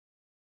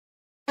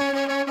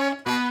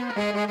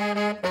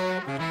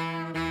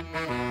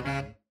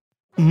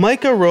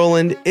Micah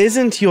Rowland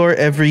isn't your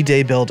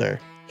everyday builder.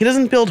 He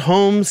doesn't build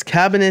homes,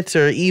 cabinets,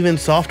 or even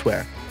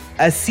software.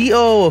 As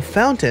COO of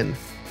Fountain,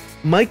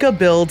 Micah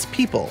builds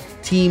people,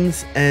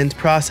 teams, and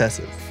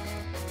processes.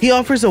 He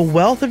offers a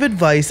wealth of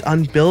advice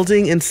on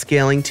building and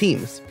scaling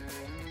teams,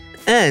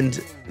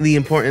 and the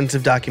importance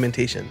of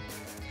documentation.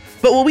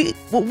 But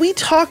what we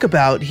talk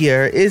about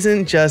here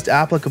isn't just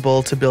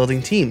applicable to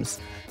building teams.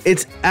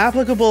 It's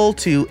applicable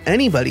to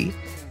anybody,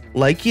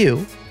 like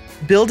you,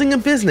 building a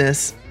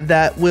business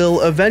that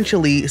will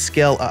eventually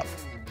scale up.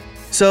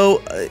 So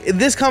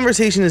this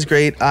conversation is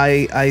great.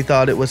 I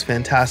thought it was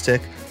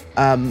fantastic.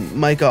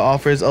 Micah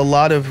offers a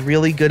lot of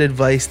really good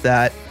advice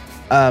that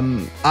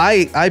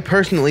I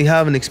personally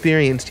haven't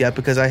experienced yet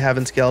because I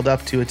haven't scaled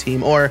up to a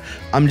team, or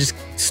I'm just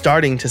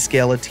starting to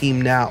scale a team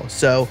now.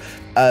 So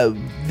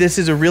this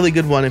is a really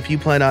good one if you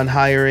plan on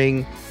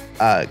hiring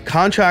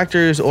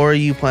contractors or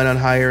you plan on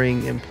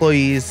hiring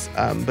employees.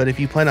 But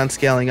if you plan on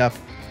scaling up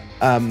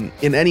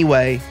in any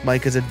way,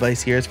 Micah's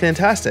advice here is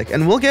fantastic.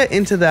 And we'll get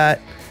into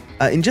that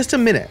in just a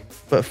minute.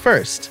 But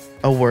first,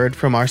 a word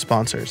from our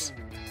sponsors.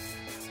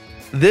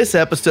 This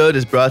episode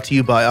is brought to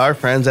you by our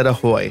friends at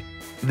Ahoy,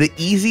 the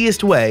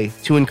easiest way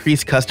to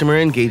increase customer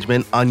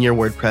engagement on your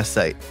WordPress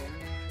site.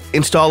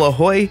 Install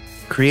Ahoy,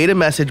 create a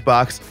message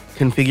box,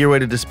 configure where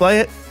to display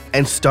it,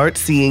 and start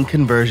seeing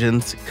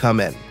conversions come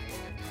in.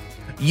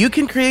 You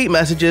can create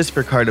messages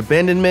for cart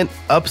abandonment,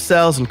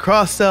 upsells and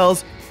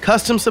cross-sells,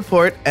 custom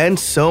support, and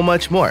so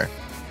much more.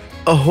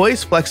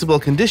 Ahoy's flexible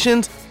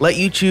conditions let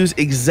you choose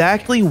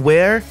exactly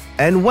where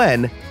and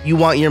when you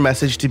want your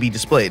message to be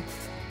displayed.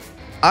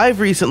 I've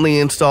recently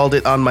installed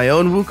it on my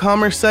own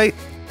WooCommerce site,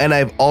 and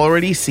I've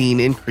already seen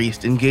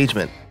increased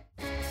engagement.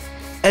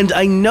 And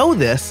I know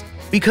this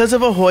because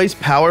of Ahoy's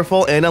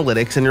powerful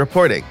analytics and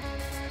reporting.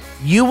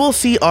 You will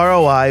see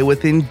ROI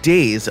within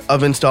days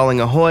of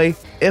installing Ahoy,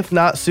 if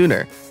not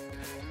sooner.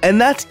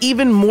 And that's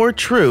even more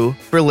true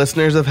for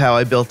listeners of How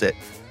I Built It.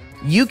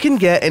 You can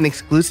get an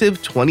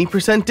exclusive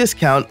 20%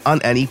 discount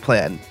on any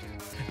plan.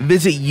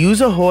 Visit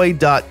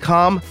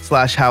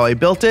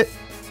useahoy.com/howibuiltit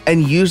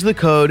and use the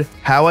code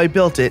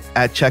HowIBuiltIt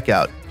at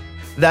checkout.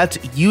 That's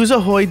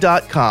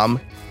useahoy.com,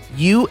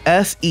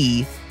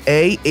 USEAHOY,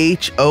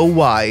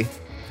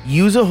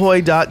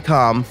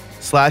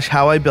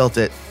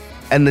 useahoy.com/howibuiltit,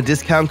 and the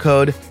discount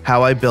code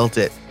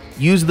HowIBuiltIt.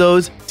 Use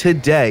those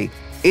today.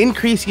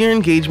 Increase your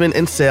engagement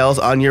and sales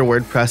on your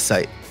WordPress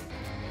site.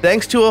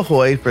 Thanks to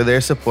Ahoy for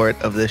their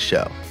support of this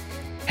show.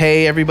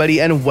 Hey, everybody,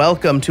 and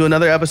welcome to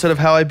another episode of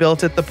How I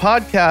Built It, the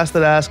podcast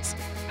that asks,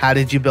 how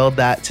did you build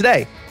that?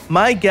 Today,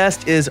 my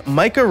guest is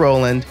Micah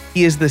Rowland.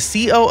 He is the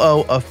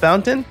COO of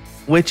Fountain,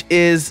 which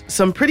is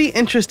some pretty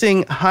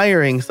interesting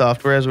hiring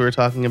software, as we were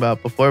talking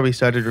about before we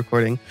started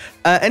recording.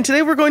 And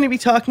today we're going to be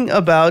talking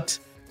about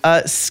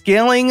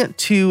scaling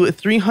to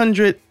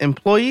 300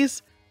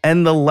 employees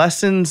and the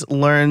lessons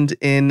learned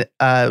in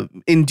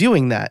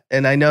doing that.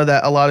 And I know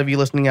that a lot of you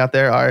listening out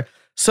there are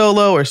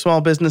solo or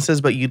small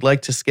businesses, but you'd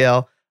like to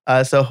scale.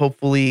 So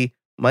hopefully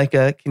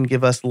Micah can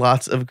give us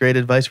lots of great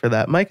advice for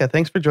that. Micah,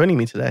 thanks for joining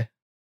me today.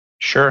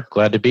 Sure.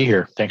 Glad to be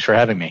here. Thanks for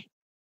having me.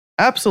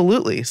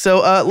 Absolutely.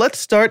 So let's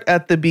start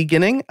at the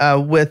beginning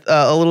with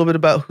a little bit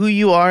about who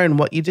you are and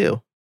what you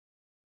do.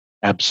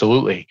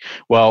 Absolutely.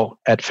 Well,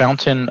 at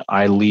Fountain,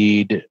 I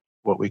lead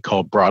what we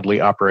call broadly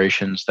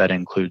operations. That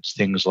includes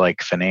things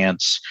like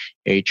finance,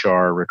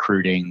 HR,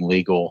 recruiting,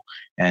 legal.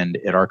 And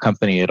at our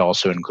company, it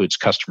also includes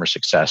customer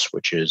success,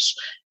 which is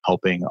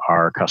helping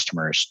our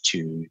customers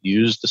to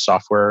use the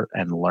software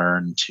and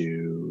learn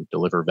to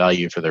deliver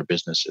value for their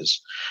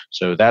businesses.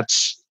 So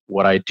that's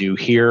what I do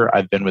here.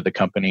 I've been with the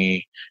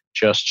company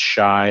just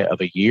shy of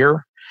a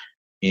year.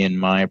 In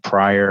my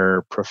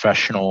prior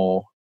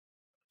professional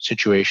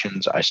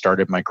situations, I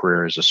started my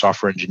career as a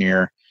software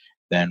engineer,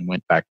 then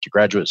went back to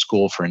graduate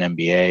school for an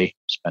MBA,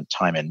 spent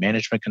time in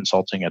management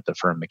consulting at the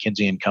firm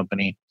McKinsey &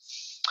 Company,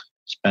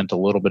 spent a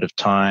little bit of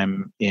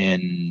time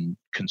in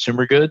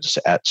consumer goods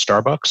at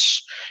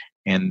Starbucks.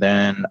 And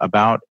then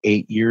about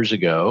 8 years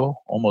ago,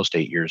 almost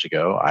 8 years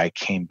ago, I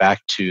came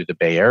back to the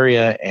Bay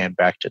Area and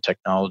back to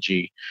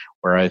technology,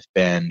 where I've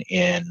been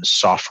in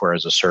software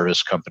as a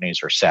service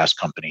companies or SaaS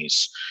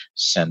companies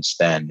since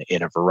then,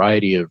 in a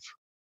variety of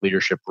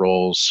leadership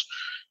roles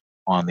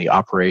on the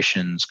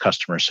operations,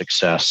 customer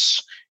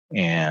success,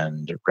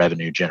 and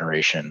revenue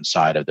generation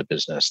side of the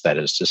business. That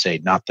is to say,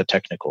 not the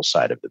technical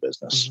side of the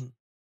business. Mm-hmm.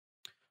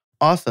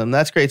 Awesome.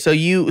 That's great. So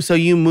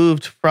you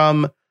moved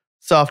from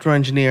software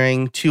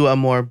engineering to a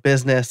more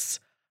business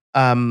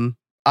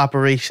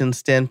operations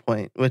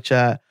standpoint, which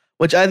I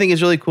think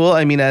is really cool.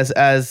 I mean,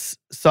 as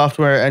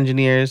software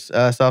engineers,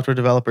 software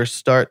developers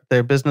start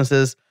their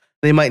businesses,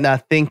 they might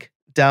not think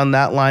down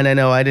that line. I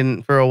know I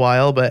didn't for a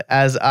while, but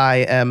as I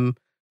am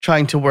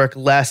trying to work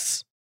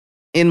less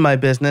in my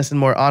business and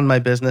more on my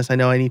business, I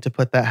know I need to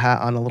put that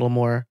hat on a little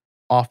more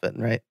often,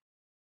 right?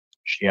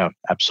 Yeah,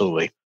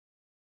 absolutely.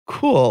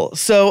 Cool.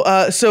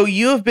 So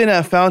you have been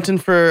at Fountain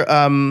for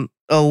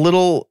a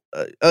little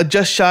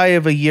just shy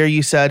of a year,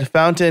 you said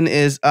Fountain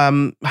is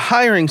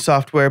hiring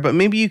software, but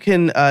maybe you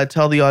can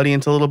tell the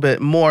audience a little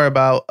bit more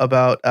about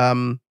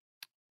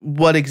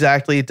what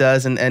exactly it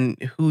does and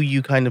who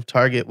you kind of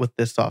target with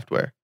this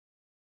software.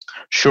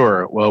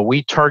 Sure. Well,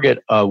 we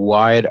target a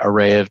wide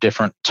array of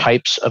different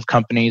types of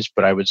companies,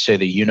 but I would say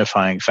the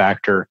unifying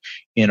factor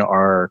in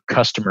our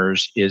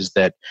customers is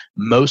that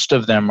most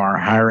of them are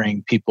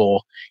hiring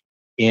people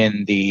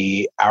in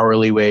the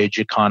hourly wage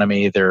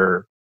economy.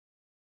 They're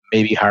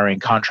maybe hiring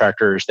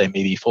contractors, they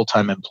may be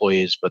full-time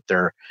employees, but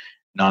they're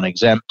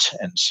non-exempt,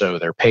 and so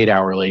they're paid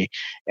hourly.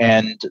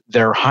 And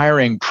their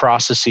hiring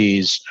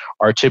processes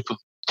are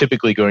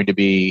typically going to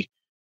be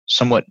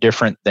somewhat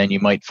different than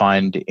you might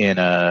find in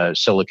a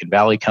Silicon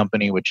Valley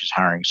company, which is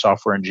hiring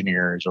software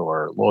engineers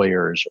or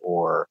lawyers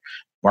or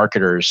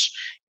marketers.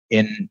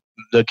 In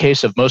the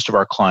case of most of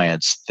our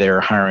clients,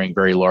 they're hiring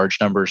very large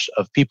numbers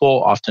of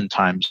people.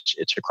 Oftentimes,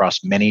 it's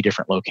across many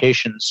different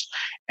locations,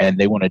 and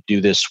they want to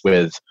do this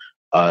with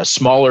a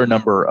smaller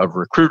number of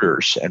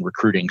recruiters and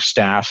recruiting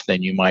staff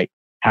than you might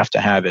have to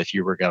have if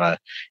you were going to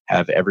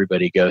have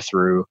everybody go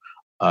through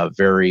a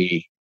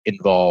very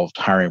involved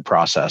hiring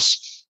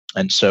process.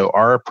 And so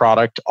our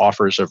product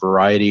offers a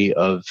variety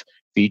of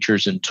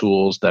features and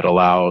tools that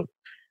allow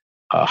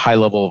a high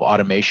level of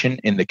automation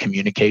in the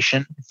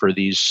communication for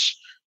these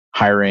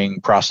hiring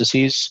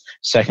processes.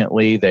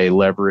 Secondly, they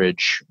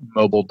leverage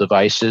mobile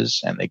devices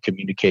and they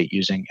communicate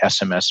using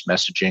SMS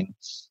messaging,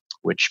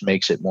 which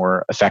makes it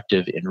more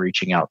effective in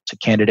reaching out to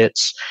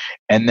candidates.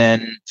 And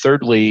then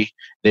thirdly,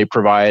 they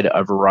provide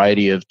a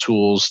variety of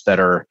tools that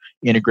are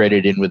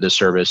integrated in with the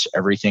service,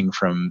 everything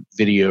from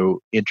video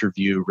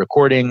interview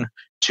recording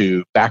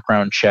to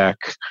background check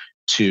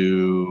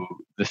to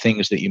the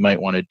things that you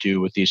might want to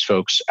do with these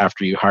folks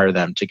after you hire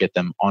them to get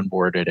them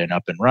onboarded and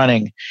up and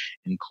running,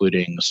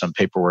 including some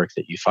paperwork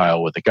that you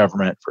file with the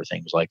government for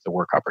things like the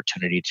work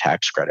opportunity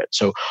tax credit.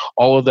 So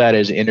all of that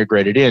is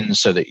integrated in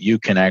so that you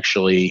can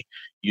actually,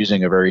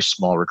 using a very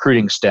small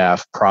recruiting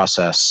staff,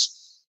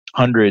 process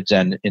hundreds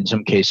and in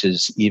some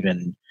cases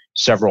even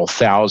several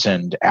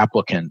thousand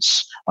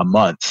applicants a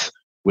month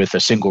with a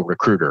single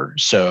recruiter.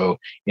 So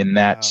in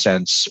that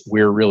sense,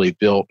 we're really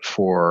built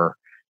for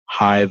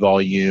high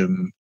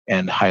volume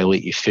and highly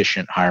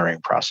efficient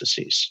hiring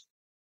processes.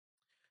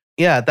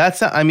 Yeah,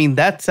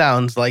 that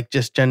sounds like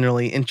just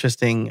generally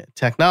interesting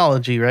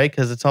technology, right?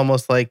 Because it's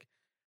almost like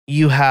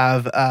you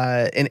have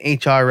an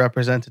HR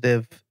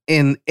representative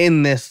in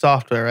this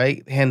software,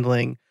 right?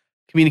 Handling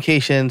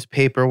communications,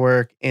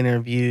 paperwork,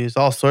 interviews,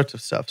 all sorts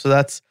of stuff. So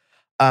that's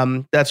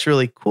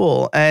really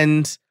cool.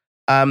 And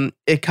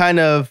it kind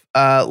of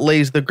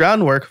lays the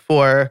groundwork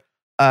for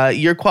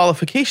your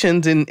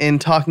qualifications in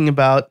talking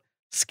about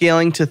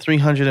scaling to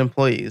 300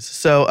 employees.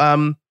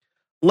 So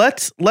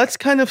let's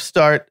kind of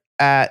start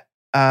at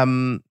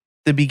the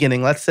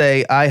beginning. Let's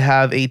say I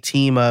have a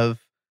team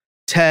of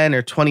 10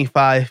 or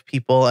 25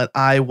 people and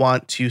I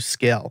want to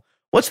scale.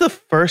 What's the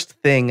first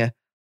thing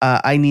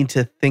I need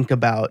to think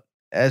about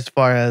as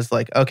far as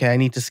like, okay, I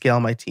need to scale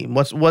my team?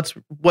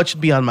 What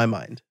should be on my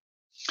mind?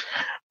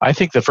 I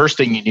think the first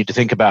thing you need to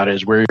think about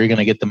is where you're going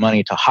to get the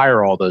money to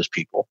hire all those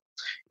people.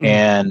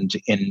 And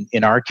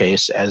in our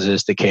case, as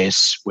is the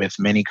case with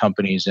many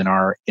companies in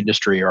our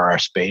industry or our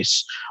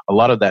space, a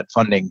lot of that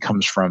funding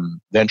comes from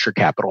venture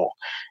capital.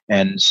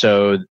 And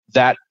so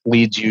that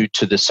leads you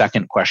to the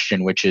second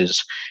question, which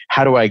is,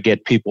 how do I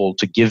get people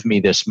to give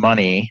me this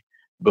money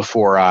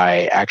before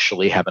I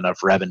actually have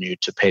enough revenue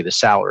to pay the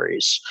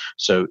salaries?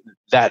 So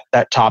that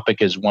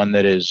topic is one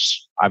that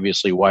is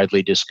obviously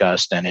widely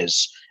discussed and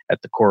is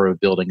at the core of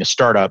building a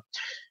startup.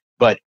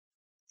 But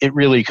it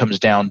really comes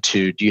down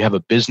to, do you have a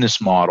business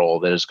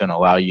model that is going to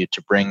allow you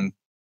to bring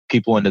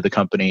people into the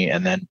company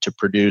and then to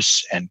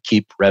produce and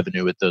keep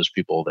revenue with those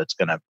people that's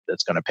going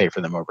to pay for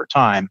them over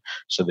time,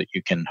 so that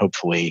you can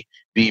hopefully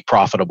be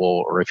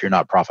profitable, or if you're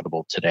not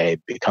profitable today,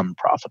 become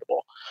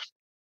profitable.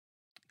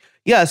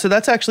 Yeah, so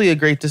that's actually a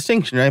great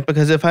distinction, right?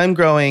 Because if I'm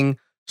growing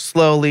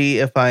slowly,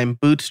 if I'm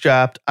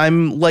bootstrapped,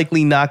 I'm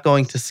likely not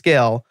going to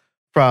scale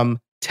from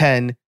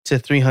 10 to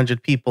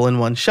 300 people in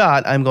one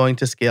shot. I'm going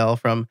to scale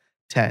from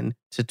 10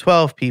 to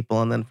 12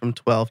 people and then from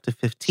 12 to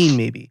 15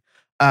 maybe.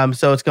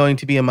 So it's going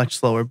to be a much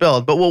slower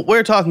build. But what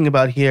we're talking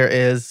about here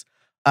is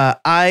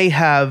I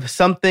have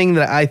something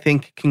that I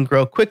think can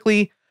grow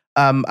quickly.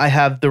 I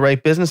have the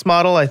right business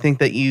model. I think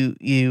that you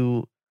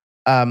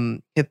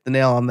hit the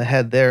nail on the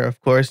head there. Of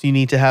course, you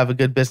need to have a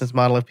good business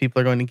model if people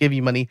are going to give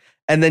you money.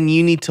 And then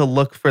you need to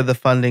look for the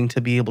funding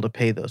to be able to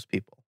pay those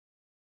people.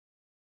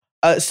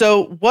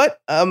 So what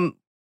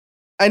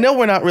I know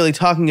we're not really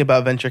talking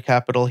about venture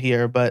capital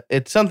here, but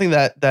it's something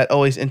that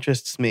always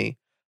interests me.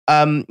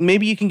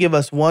 Maybe you can give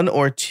us one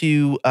or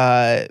two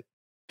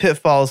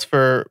pitfalls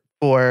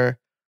for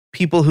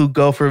people who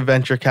go for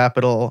venture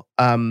capital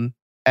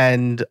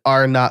and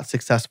are not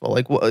successful.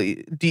 Like,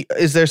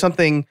 is there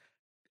something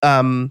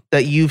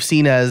that you've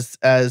seen as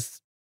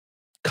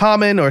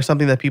common, or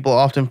something that people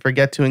often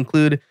forget to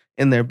include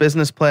in their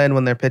business plan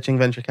when they're pitching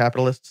venture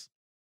capitalists?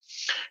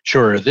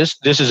 Sure. This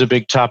is a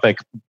big topic.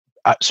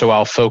 So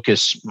I'll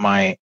focus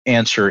my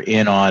answer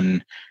in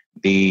on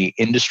the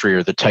industry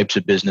or the types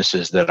of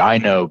businesses that I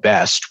know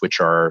best, which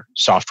are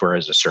software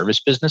as a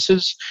service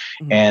businesses.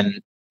 Mhm.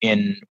 And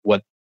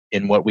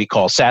in what we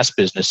call SaaS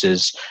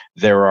businesses,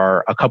 there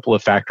are a couple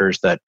of factors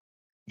that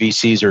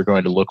VCs are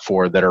going to look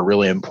for that are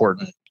really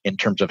important in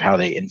terms of how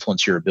they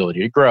influence your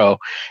ability to grow.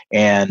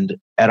 And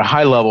at a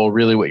high level,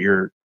 really what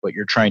you're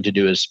trying to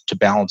do is to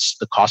balance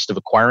the cost of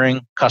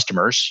acquiring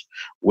customers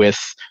with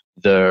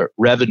the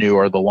revenue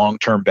or the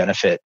long-term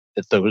benefit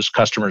that those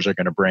customers are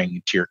going to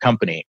bring to your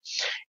company.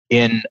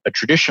 In a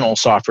traditional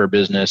software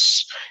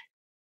business,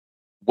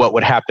 what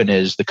would happen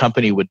is the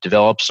company would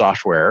develop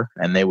software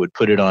and they would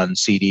put it on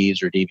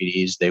CDs or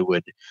DVDs. They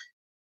would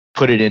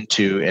put it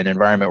into an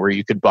environment where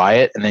you could buy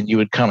it, and then you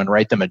would come and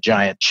write them a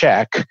giant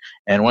check.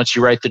 And once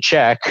you write the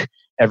check,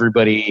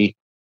 everybody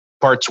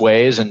parts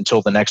ways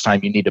until the next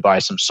time you need to buy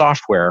some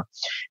software.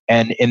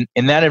 And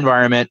in that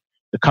environment,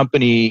 the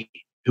company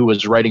who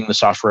was writing the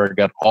software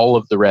got all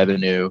of the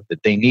revenue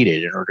that they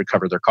needed in order to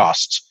cover their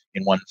costs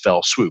in one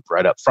fell swoop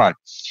right up front.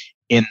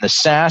 In the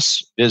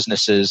SaaS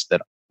businesses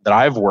that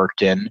I've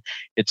worked in,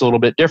 it's a little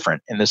bit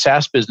different. In the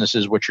SaaS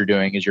businesses, what you're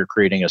doing is you're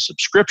creating a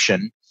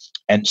subscription.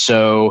 And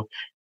so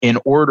in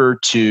order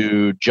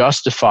to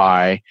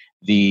justify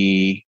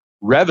the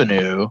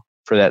revenue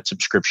for that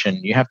subscription,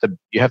 you have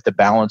to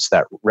balance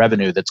that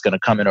revenue that's going to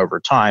come in over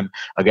time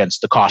against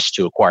the cost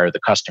to acquire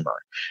the customer.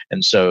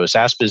 And so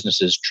SaaS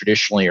businesses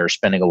traditionally are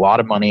spending a lot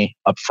of money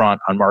upfront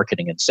on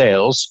marketing and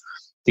sales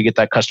to get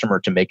that customer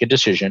to make a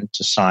decision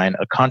to sign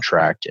a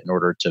contract in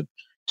order to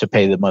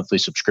pay the monthly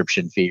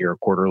subscription fee or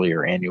quarterly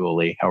or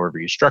annually, however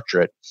you structure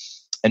it.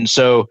 And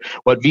so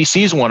what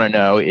VCs want to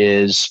know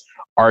is,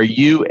 are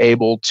you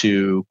able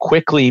to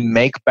quickly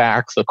make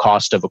back the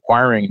cost of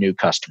acquiring new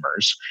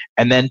customers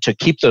and then to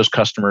keep those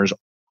customers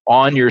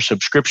on your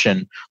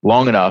subscription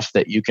long enough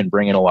that you can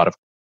bring in a lot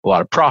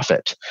of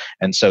profit?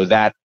 And so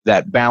that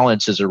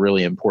balance is a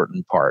really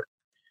important part.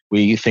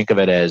 We think of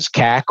it as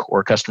CAC,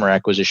 or customer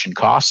acquisition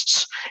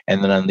costs.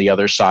 And then on the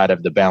other side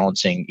of the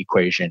balancing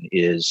equation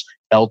is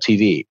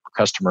LTV,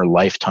 customer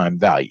lifetime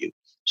value.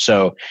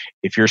 So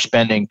if you're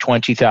spending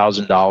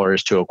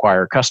 $20,000 to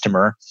acquire a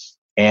customer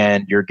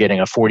and you're getting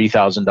a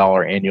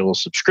 $40,000 annual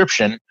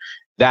subscription,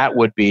 that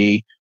would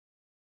be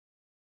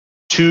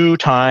 2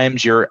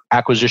 times your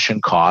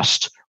acquisition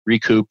cost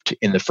recouped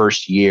in the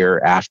first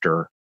year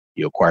after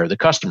you acquire the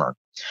customer.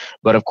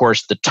 But of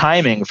course, the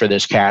timing for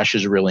this cash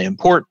is really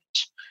important,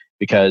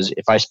 because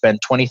if I spend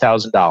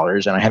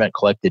 $20,000 and I haven't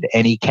collected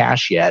any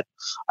cash yet,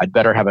 I'd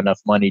better have enough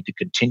money to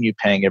continue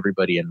paying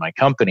everybody in my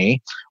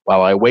company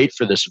while I wait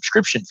for the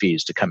subscription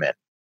fees to come in.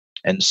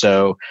 And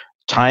so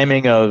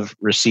timing of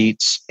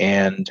receipts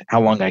and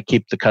how long I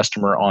keep the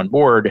customer on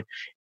board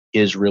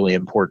is really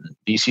important.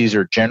 VCs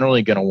are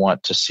generally going to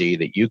want to see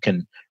that you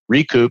can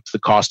recoup the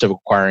cost of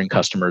acquiring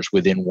customers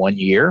within 1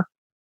 year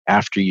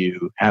after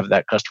you have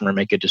that customer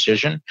make a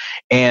decision,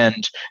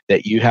 and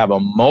that you have a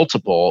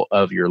multiple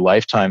of your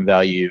lifetime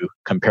value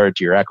compared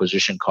to your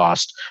acquisition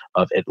cost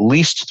of at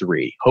least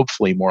 3,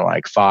 hopefully more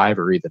like 5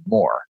 or even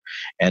more.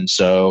 And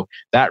so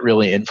that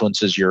really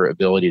influences your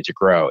ability to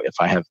grow. If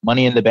I have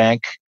money in the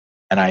bank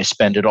and I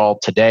spend it all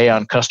today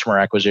on customer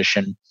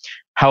acquisition,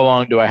 how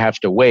long do I have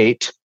to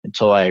wait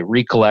until I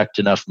recollect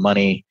enough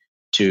money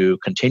to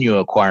continue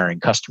acquiring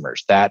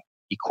customers? That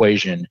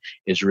equation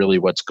is really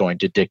what's going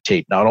to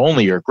dictate not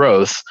only your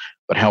growth,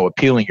 but how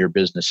appealing your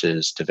business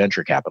is to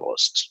venture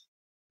capitalists.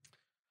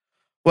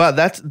 Well,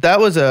 that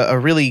was a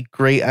really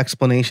great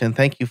explanation.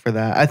 Thank you for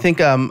that. I think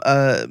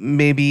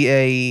maybe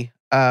a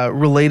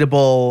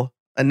relatable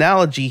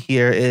analogy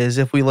here is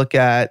if we look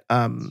at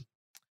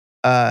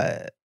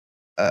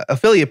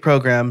affiliate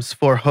programs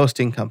for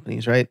hosting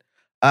companies, right?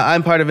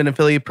 I'm part of an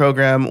affiliate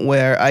program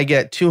where I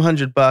get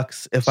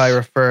 $200 if I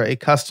refer a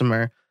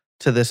customer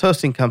to this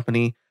hosting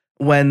company,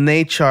 when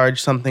they charge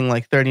something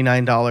like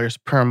 $39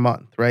 per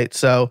month, right?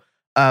 So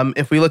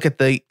if we look at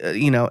the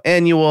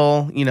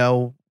annual,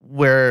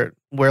 we're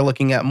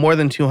looking at more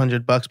than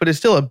 $200, but it's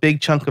still a big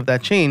chunk of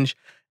that change,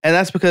 and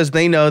that's because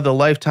they know the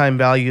lifetime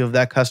value of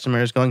that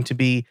customer is going to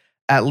be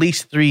at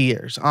least 3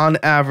 years. On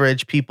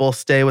average, people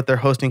stay with their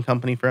hosting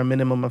company for a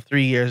minimum of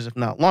 3 years, if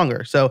not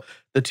longer. So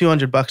the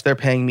 $200 they're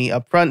paying me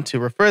upfront to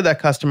refer that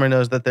customer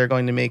knows that they're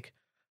going to make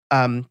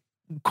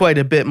quite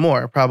a bit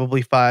more,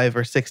 probably 5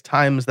 or 6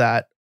 times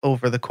that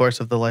over the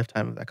course of the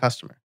lifetime of that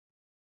customer.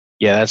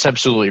 Yeah, that's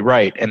absolutely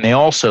right. And they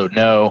also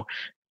know,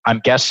 I'm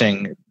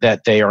guessing,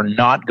 that they are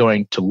not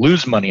going to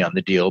lose money on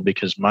the deal,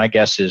 because my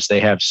guess is they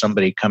have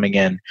somebody coming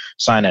in,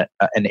 sign an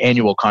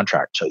annual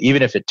contract. So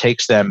even if it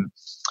takes them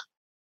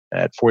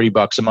at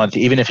 $40 a month,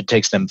 even if it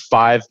takes them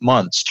 5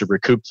 months to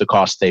recoup the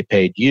cost they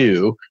paid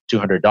you,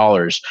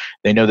 $200,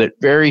 they know that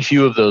very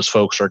few of those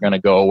folks are going to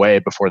go away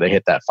before they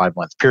hit that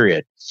 5-month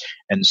period.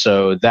 And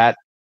so that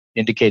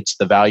indicates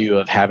the value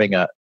of having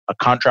a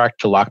contract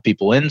to lock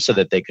people in so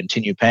that they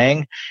continue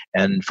paying.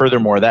 And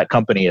furthermore, that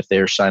company, if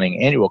they're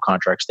signing annual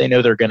contracts, they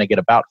know they're going to get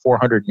about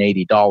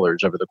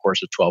 $480 over the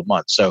course of 12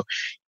 months. So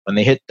when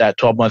they hit that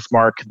 12-month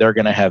mark, they're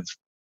going to have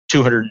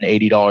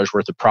 $280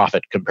 worth of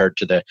profit compared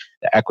to the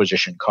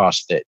acquisition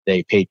cost that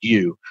they paid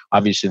you.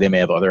 Obviously, they may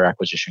have other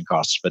acquisition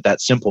costs, but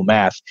that simple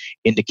math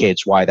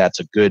indicates why that's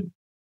a good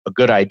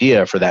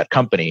idea for that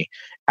company.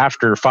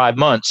 After 5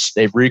 months,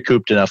 they've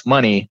recouped enough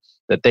money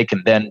that they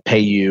can then pay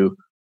you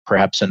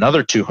perhaps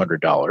another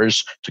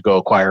 $200 to go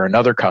acquire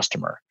another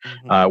customer.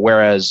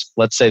 Whereas,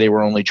 let's say they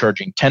were only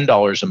charging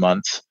 $10 a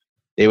month,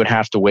 they would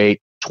have to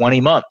wait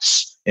 20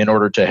 months in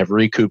order to have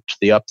recouped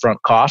the upfront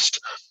cost.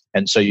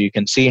 And so you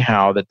can see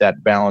how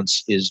that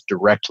balance is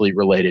directly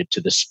related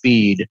to the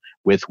speed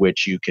with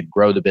which you can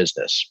grow the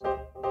business.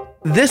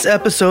 This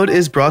episode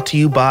is brought to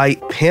you by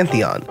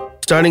Pantheon.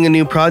 Starting a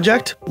new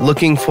project?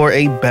 Looking for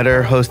a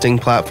better hosting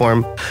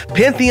platform?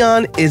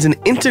 Pantheon is an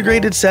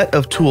integrated set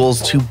of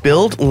tools to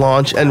build,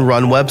 launch, and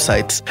run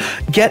websites.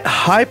 Get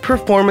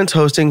high-performance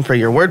hosting for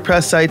your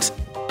WordPress sites,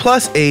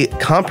 plus a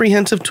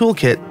comprehensive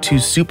toolkit to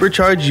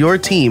supercharge your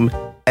team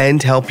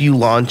and help you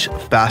launch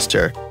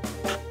faster.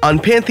 On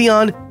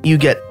Pantheon, you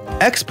get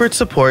expert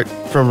support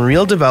from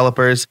real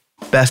developers,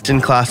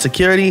 best-in-class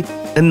security,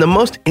 and the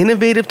most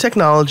innovative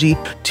technology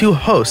to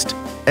host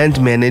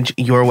and manage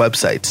your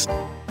websites.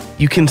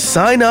 You can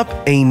sign up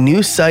a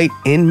new site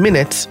in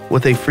minutes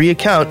with a free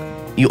account.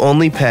 You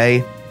only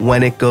pay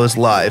when it goes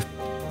live.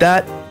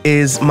 That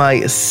is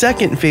my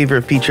second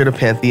favorite feature to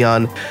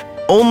Pantheon,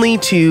 only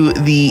to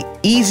the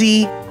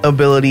easy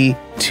ability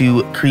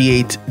to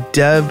create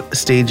dev,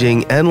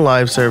 staging, and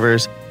live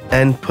servers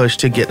and push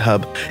to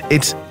GitHub.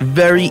 It's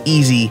very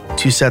easy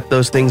to set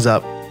those things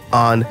up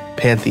on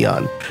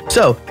Pantheon.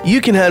 So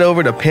you can head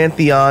over to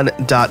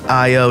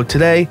pantheon.io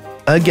today,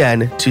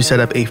 again, to set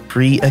up a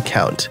free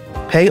account.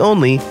 Pay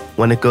only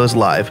when it goes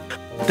live.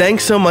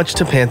 Thanks so much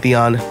to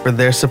Pantheon for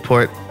their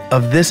support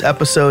of this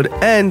episode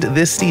and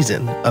this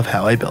season of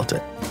How I Built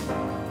It.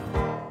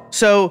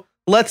 So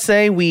let's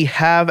say we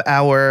have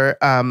our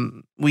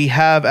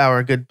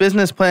good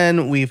business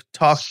plan. We've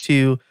talked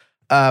to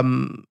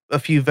a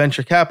few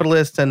venture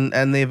capitalists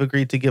and they've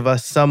agreed to give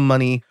us some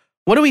money.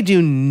 What do we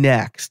do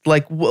next?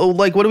 Like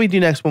what do we do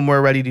next when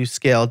we're ready to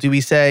scale? Do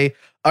we say,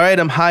 all right,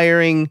 I'm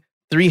hiring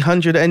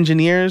 300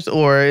 engineers,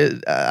 or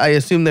I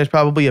assume there's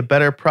probably a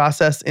better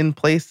process in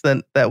place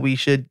that we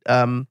should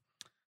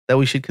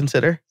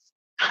consider?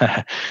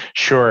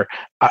 Sure.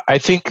 I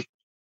think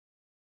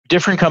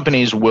different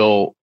companies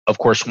will, of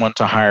course, want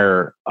to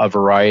hire a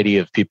variety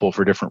of people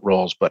for different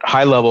roles, but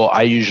high level,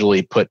 I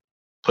usually put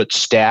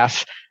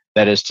staff,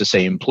 that is to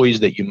say employees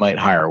that you might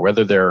hire,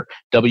 whether they're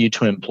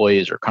W-2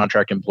 employees or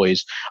contract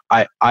employees.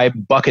 I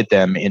bucket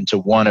them into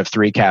one of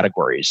three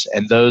categories,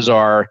 and those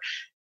are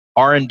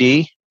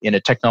R&D. In a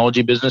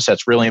technology business,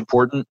 that's really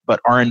important, but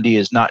R&D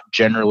is not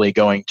generally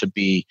going to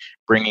be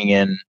bringing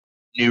in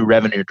new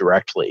revenue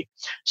directly.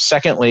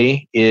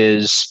 Secondly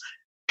is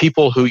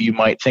people who you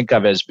might think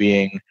of as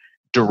being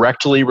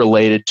directly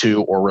related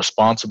to or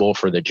responsible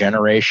for the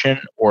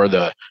generation or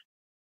the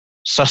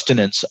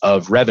sustenance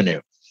of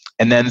revenue.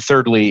 And then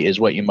thirdly is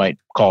what you might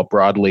call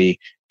broadly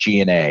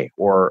G&A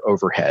or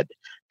overhead.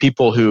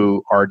 People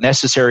who are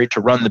necessary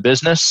to run the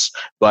business,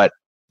 but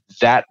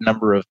that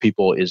number of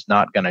people is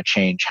not going to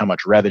change how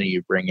much revenue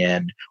you bring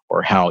in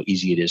or how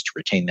easy it is to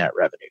retain that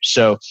revenue.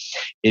 So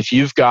if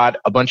you've got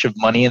a bunch of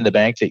money in the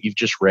bank that you've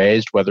just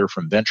raised, whether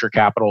from venture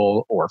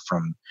capital or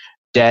from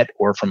debt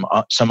or from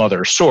some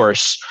other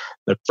source,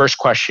 the first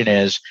question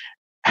is,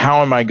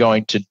 how am I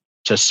going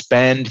to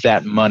spend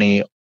that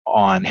money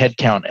on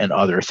headcount and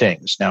other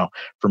things? Now,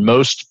 for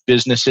most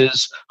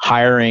businesses,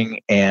 hiring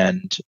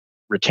and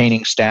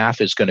retaining staff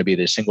is going to be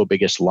the single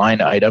biggest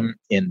line item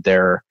in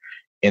their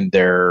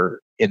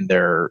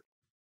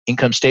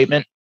income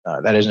statement.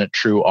 That isn't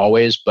true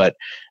always, but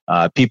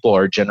people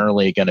are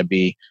generally going to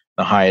be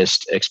the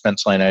highest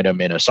expense line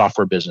item in a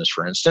software business,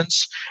 for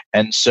instance.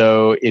 And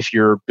so if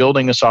you're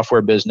building a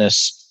software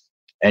business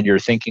and you're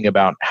thinking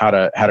about how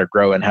to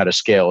grow and how to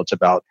scale, it's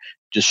about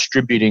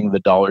distributing the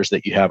dollars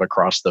that you have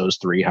across those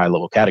three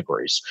high-level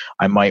categories.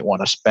 I might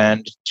want to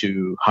spend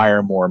to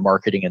hire more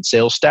marketing and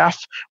sales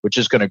staff, which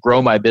is going to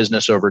grow my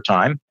business over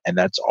time, and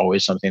that's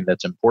always something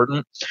that's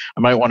important.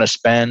 I might want to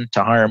spend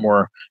to hire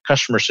more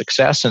customer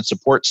success and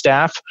support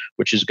staff,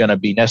 which is going to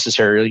be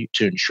necessary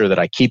to ensure that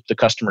I keep the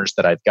customers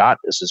that I've got.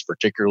 This is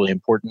particularly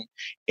important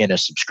in a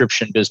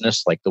subscription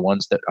business like the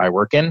ones that I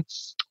work in,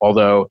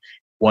 although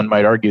one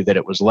might argue that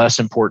it was less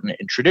important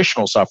in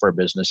traditional software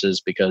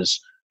businesses because,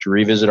 to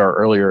revisit our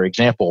earlier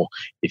example,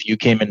 if you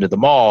came into the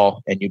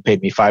mall and you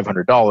paid me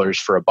 $500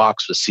 for a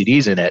box with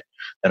CDs in it,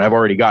 then I've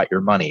already got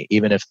your money.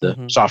 Even if the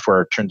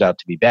software turns out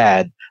to be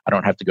bad, I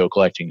don't have to go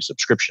collecting a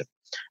subscription.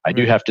 I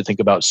do have to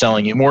think about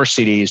selling you more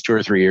CDs 2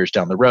 or 3 years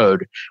down the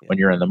road when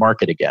you're in the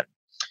market again.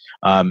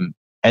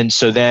 And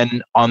so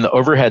then on the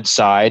overhead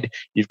side,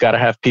 you've got to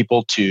have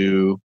people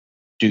to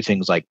do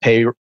things like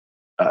pay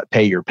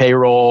your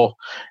payroll,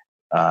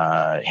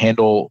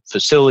 handle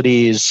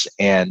facilities,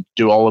 and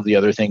do all of the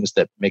other things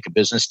that make a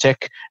business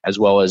tick, as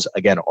well as,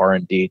 again,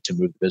 R&D to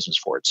move the business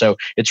forward. So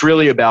it's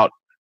really about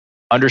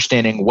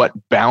understanding what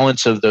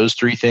balance of those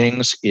three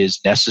things is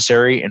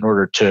necessary in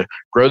order to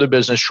grow the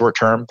business short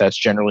term. That's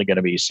generally going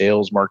to be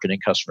sales, marketing,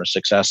 customer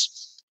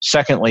success.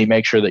 Secondly,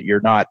 make sure that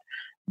you're not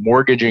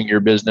mortgaging your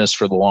business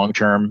for the long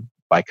term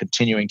by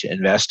continuing to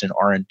invest in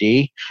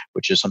R&D,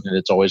 which is something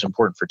that's always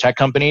important for tech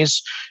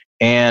companies.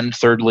 And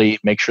thirdly,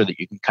 make sure that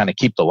you can kind of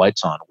keep the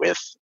lights on with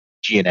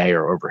G&A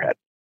or overhead.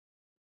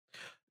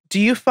 Do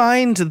you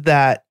find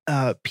that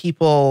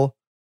people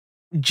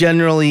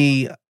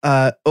generally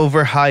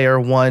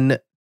overhire one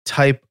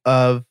type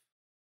of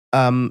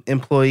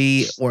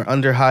employee or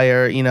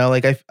underhire? You know,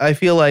 like I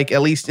feel like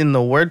at least in the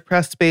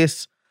WordPress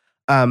space,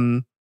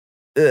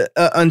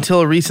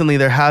 until recently,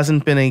 there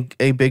hasn't been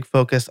a big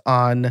focus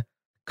on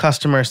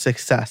customer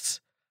success.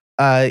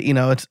 You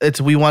know,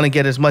 it's we want to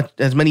get as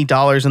many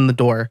dollars in the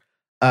door.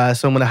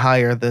 So I'm going to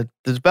hire the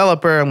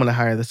developer. I'm going to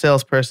hire the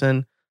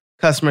salesperson.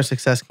 Customer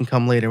success can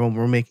come later when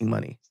we're making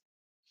money.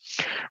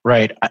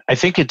 Right. I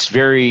think it's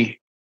very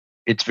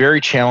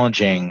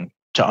challenging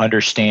to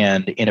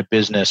understand in a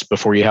business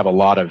before you have a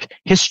lot of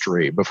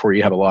history, before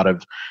you have a lot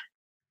of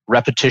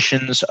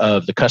repetitions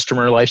of the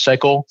customer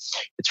lifecycle.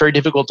 It's very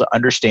difficult to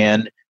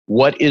understand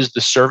what is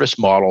the service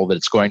model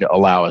that's going to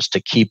allow us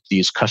to keep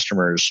these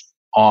customers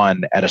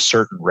on at a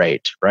certain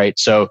rate, right?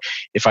 So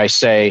if I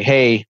say,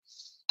 hey,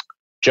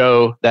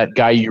 Joe, that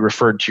guy you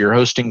referred to your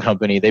hosting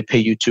company, they pay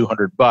you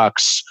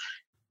 $200.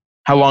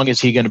 How long is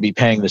he going to be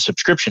paying the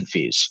subscription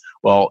fees?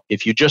 Well,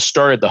 if you just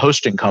started the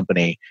hosting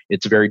company,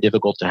 it's very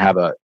difficult to have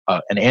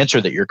an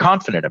answer that you're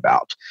confident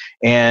about.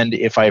 And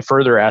if I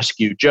further ask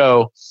you,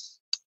 Joe,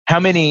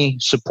 how many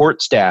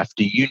support staff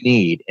do you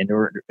need in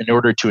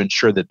order to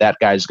ensure that that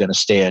guy is going to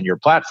stay on your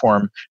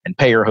platform and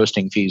pay your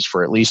hosting fees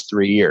for at least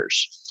 3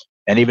 years?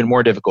 An even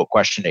more difficult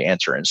question to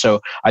answer. And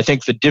so I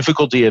think the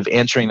difficulty of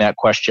answering that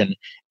question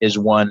is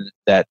one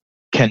that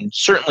can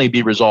certainly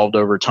be resolved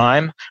over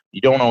time. You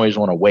don't always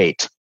want to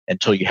wait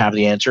until you have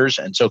the answers.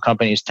 And so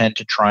companies tend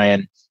to try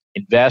and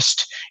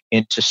invest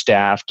into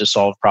staff to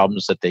solve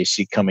problems that they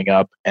see coming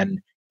up and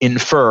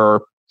infer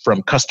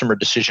from customer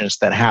decisions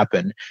that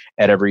happen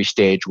at every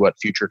stage what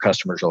future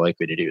customers are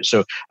likely to do.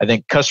 So I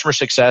think customer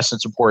success and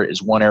support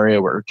is one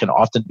area where it can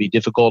often be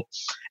difficult.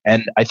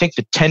 And I think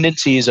the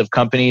tendencies of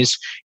companies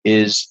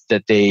is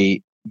that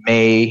they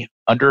may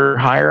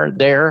underhire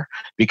there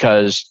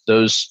because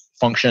those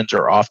functions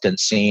are often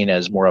seen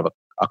as more of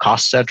a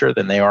cost center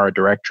than they are a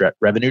direct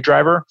revenue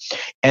driver.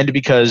 And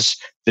because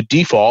the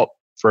default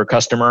for a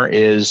customer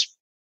is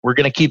we're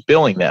going to keep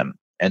billing them.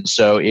 And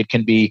so it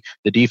can be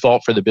the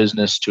default for the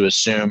business to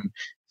assume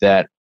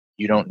that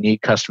you don't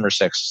need customer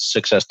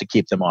success to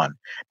keep them on.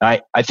 Now,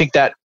 I think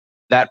that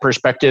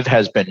perspective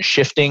has been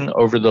shifting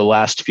over the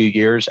last few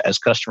years as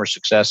customer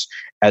success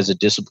as a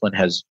discipline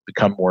has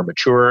become more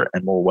mature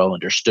and more well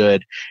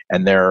understood,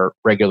 and there are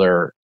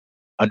regular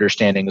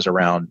understandings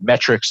around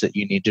metrics that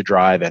you need to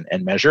drive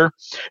and measure.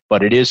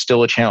 But it is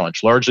still a challenge,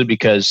 largely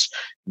because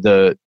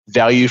the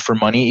value for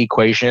money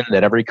equation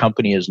that every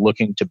company is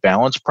looking to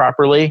balance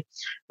properly,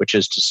 which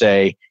is to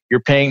say,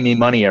 you're paying me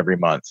money every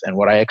month, and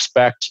what I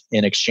expect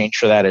in exchange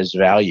for that is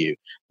value.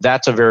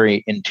 That's a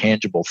very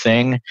intangible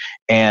thing.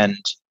 And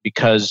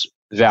because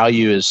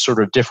value is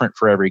sort of different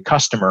for every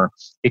customer,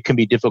 it can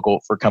be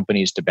difficult for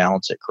companies to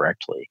balance it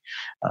correctly.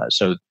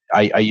 So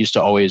I used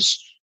to always,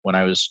 when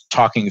I was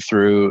talking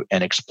through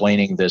and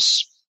explaining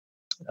this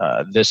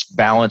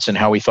balance and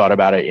how we thought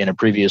about it in a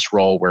previous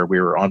role where we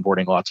were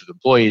onboarding lots of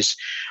employees,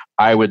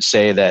 I would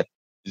say that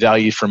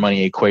value for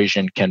money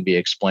equation can be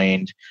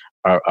explained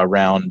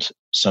around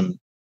some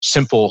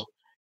simple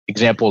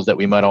examples that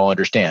we might all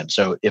understand.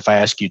 So if I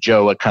ask you,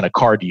 Joe, what kind of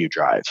car do you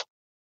drive?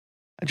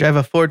 I drive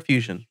a Ford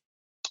Fusion.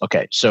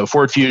 Okay, so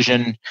Ford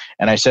Fusion,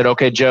 and I said,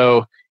 okay,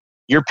 Joe,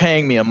 you're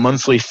paying me a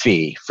monthly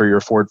fee for your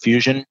Ford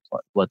Fusion.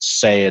 Let's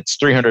say it's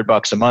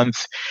 $300 a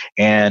month.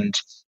 And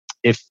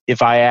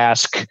if I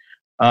ask,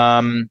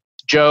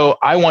 Joe,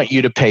 I want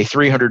you to pay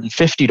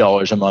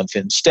 $350 a month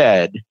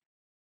instead,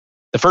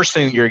 the first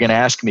thing you're going to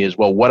ask me is,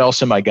 well, what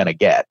else am I going to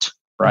get,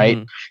 right?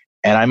 Mm-hmm.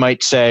 And I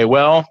might say,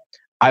 well,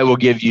 I will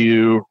give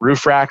you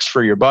roof racks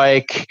for your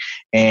bike,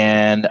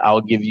 and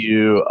I'll give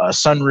you a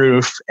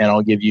sunroof, and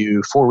I'll give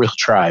you four-wheel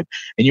drive.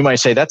 And you might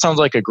say, that sounds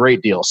like a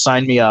great deal.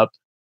 Sign me up,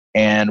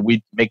 and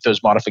we'd make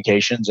those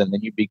modifications, and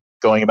then you'd be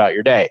going about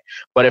your day.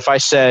 But if I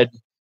said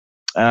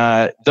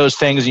those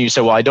things, and you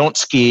say, well, I don't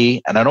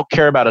ski, and I don't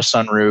care about a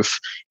sunroof,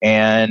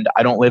 and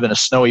I don't live in a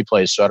snowy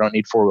place, so I don't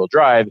need four-wheel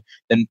drive,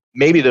 then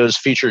maybe those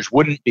features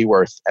wouldn't be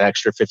worth an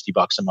extra $50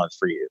 a month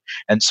for you.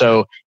 And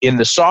so in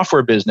the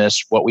software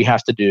business, what we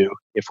have to do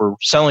if we're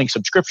selling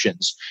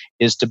subscriptions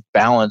is to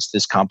balance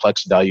this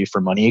complex value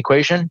for money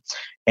equation.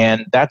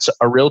 And that's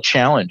a real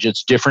challenge.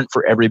 It's different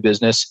for every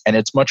business, and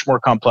it's much more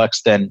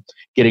complex than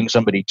getting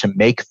somebody to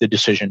make the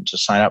decision to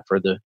sign up for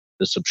the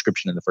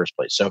subscription in the first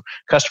place. So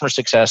customer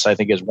success, I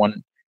think, is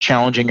one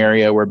challenging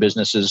area where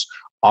businesses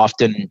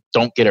often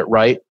don't get it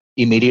right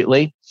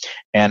immediately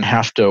and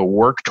have to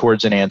work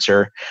towards an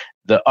answer.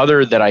 The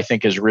other that I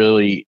think is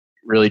really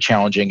really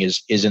challenging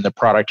is in the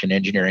product and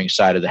engineering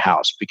side of the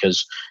house,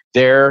 because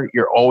there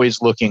you're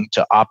always looking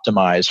to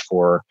optimize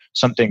for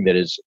something that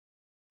is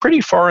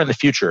pretty far in the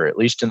future, at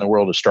least in the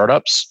world of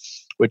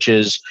startups, which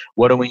is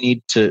what do we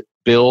need to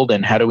build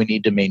and how do we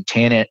need to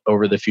maintain it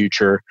over the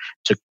future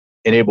to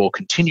enable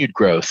continued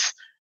growth,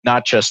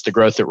 not just the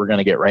growth that we're going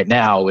to get right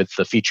now with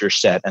the feature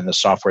set and the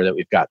software that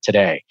we've got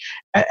today.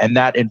 And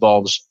that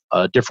involves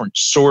a different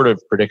sort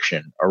of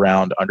prediction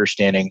around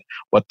understanding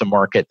what the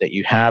market that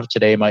you have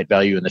today might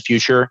value in the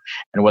future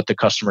and what the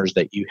customers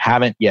that you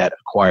haven't yet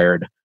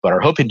acquired but are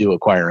hoping to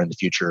acquire in the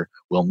future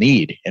will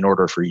need in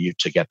order for you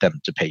to get them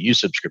to pay you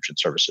subscription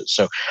services.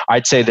 So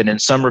I'd say that in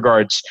some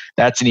regards,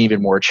 that's an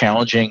even more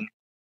challenging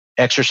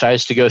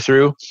exercise to go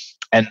through.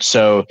 And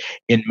so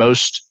in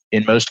most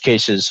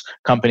cases,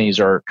 companies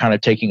are kind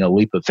of taking a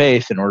leap of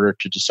faith in order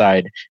to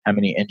decide how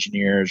many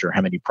engineers or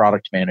how many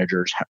product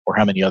managers or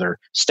how many other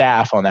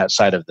staff on that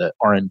side of the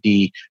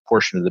R&D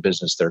portion of the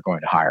business they're going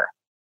to hire.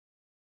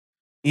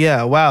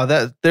 Yeah, wow.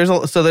 There's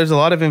a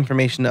lot of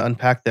information to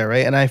unpack there,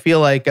 right? And I feel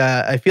like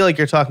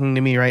you're talking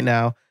to me right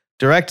now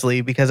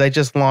directly because I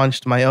just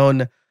launched my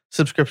own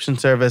subscription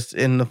service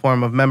in the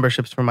form of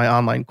memberships for my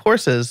online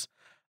courses,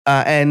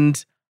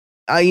 and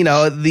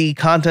the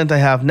content I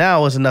have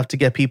now is enough to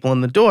get people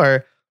in the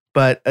door.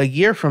 But a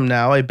year from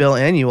now, I bill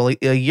annually.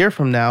 A year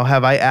from now,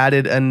 have I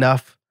added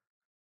enough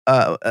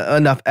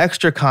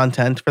extra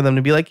content for them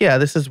to be like, yeah,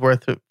 this is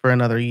worth it for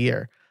another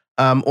year?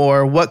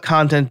 Or what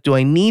content do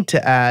I need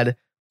to add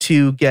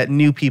to get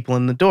new people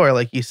in the door?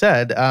 Like you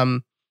said,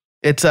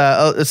 it's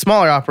a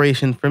smaller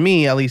operation for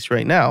me, at least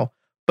right now.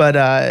 But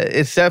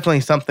it's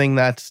definitely something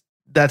that's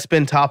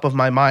been top of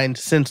my mind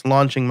since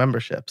launching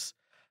memberships.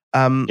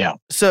 Yeah.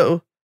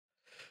 So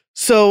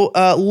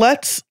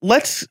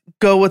let's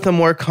go with a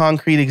more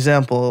concrete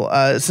example.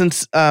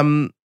 Since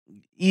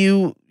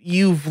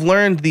you've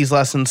learned these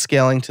lessons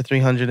scaling to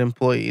 300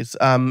 employees,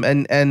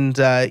 and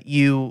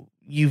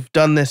you've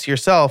done this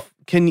yourself.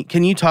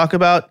 Can you talk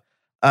about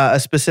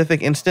a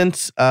specific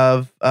instance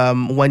of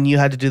when you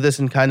had to do this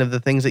and kind of the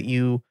things that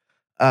you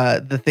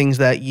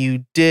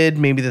did,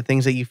 maybe the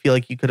things that you feel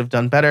like you could have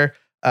done better?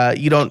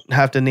 You don't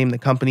have to name the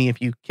company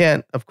if you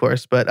can't, of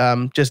course, but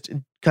just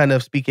kind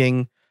of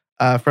speaking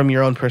from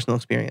your own personal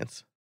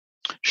experience.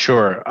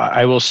 Sure.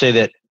 I will say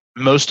that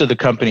most of the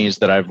companies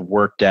that I've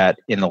worked at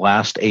in the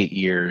last 8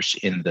 years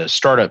in the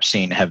startup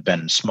scene have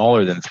been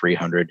smaller than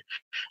 300.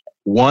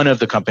 One of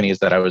the companies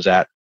that I was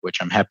at, which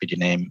I'm happy to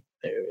name,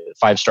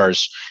 5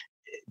 stars,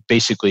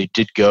 basically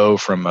did go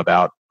from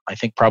about, I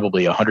think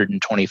probably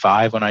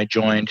 125 when I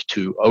joined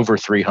to over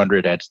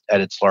 300 at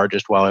its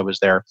largest while I was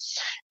there.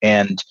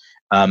 And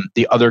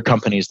the other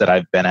companies that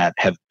I've been at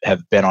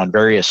have been on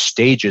various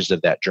stages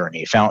of that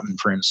journey. Fountain,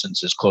 for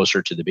instance, is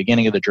closer to the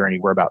beginning of the journey.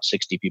 We're about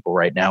 60 people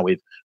right now.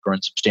 We've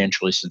grown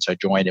substantially since I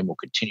joined and will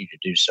continue to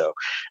do so.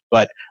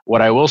 But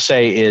what I will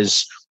say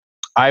is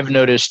I've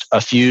noticed a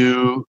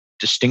few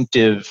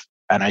distinctive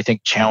and I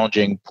think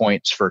challenging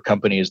points for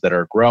companies that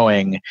are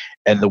growing.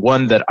 And the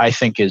one that I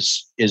think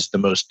is the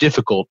most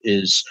difficult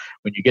is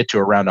when you get to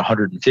around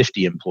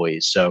 150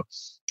 employees. So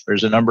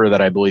there's a number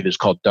that I believe is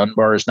called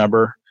Dunbar's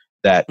number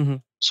that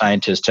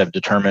scientists have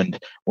determined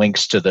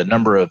links to the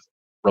number of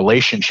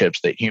relationships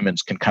that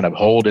humans can kind of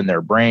hold in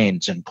their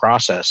brains and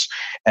process.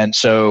 And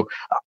so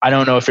I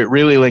don't know if it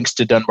really links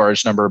to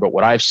Dunbar's number, but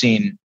what I've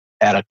seen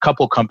at a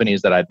couple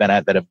companies that I've been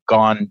at that have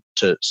gone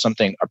to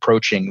something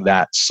approaching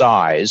that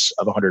size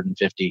of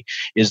 150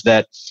 is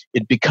that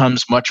it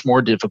becomes much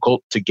more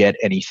difficult to get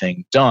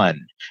anything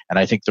done. And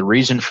I think the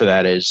reason for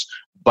that is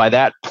by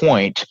that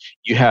point,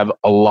 you have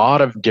a lot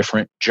of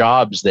different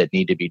jobs that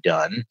need to be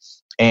done.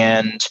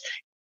 And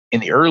in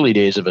the early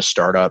days of a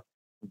startup,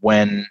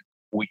 when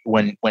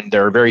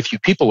there are very few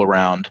people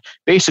around,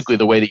 basically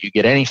the way that you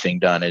get anything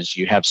done is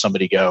you have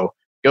somebody go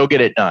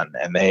get it done.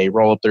 And they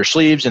roll up their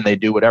sleeves and they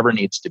do whatever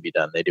needs to be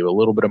done. They do a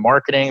little bit of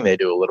marketing, they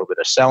do a little bit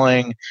of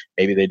selling,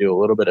 maybe they do a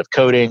little bit of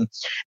coding.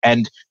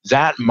 And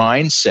that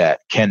mindset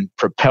can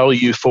propel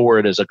you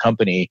forward as a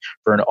company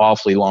for an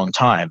awfully long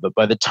time. But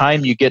by the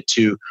time you get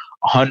to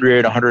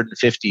 100,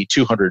 150,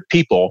 200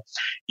 people,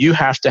 you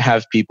have to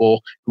have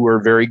people who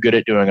are very good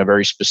at doing a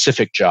very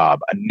specific job,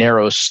 a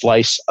narrow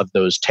slice of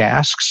those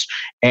tasks.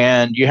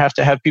 And you have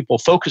to have people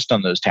focused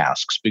on those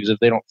tasks, because if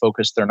they don't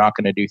focus, they're not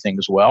going to do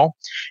things well.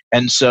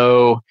 And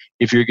so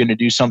if you're going to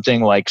do something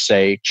like,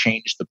 say,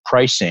 change the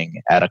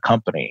pricing at a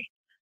company,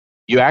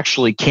 you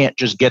actually can't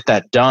just get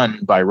that done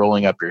by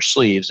rolling up your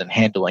sleeves and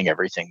handling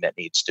everything that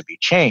needs to be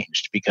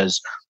changed.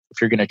 Because if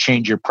you're going to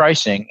change your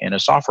pricing in a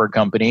software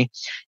company,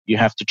 you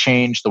have to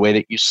change the way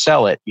that you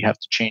sell it. You have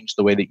to change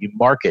the way that you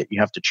market. You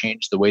have to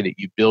change the way that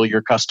you bill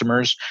your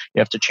customers. You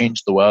have to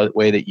change the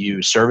way that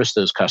you service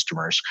those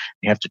customers.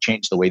 You have to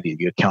change the way that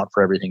you account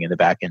for everything in the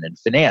back end and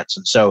finance.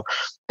 And so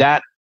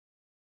that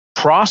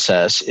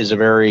process is a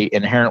very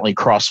inherently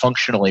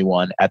cross-functionally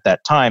one at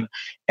that time.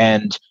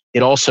 And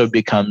it also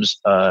becomes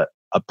a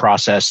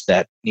process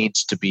that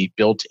needs to be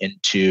built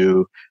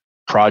into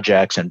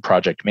projects and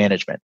project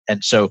management.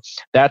 And so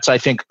that's, I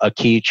think, a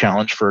key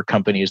challenge for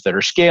companies that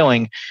are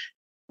scaling.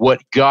 what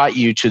got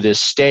you to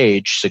this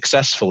stage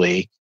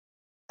successfully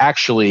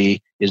actually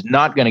is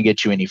not going to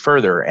get you any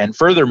further. And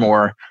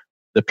furthermore,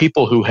 the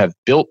people who have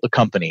built the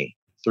company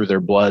through their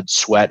blood,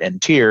 sweat,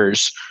 and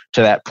tears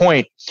to that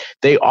point,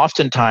 they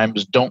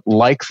oftentimes don't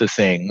like the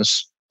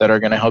things that are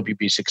going to help you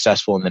be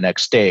successful in the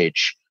next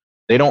stage.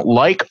 They don't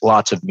like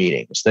lots of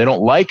meetings. They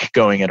don't like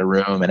going in a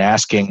room and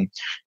asking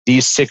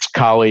these 6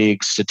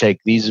 colleagues to take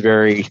these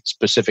very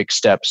specific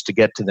steps to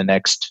get to the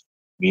next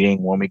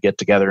meeting when we get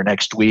together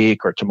next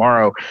week or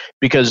tomorrow,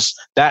 because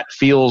that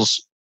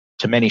feels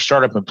to many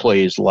startup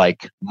employees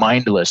like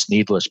mindless,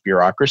 needless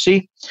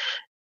bureaucracy.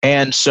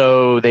 And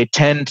so they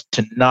tend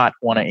to not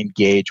want to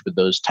engage with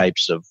those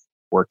types of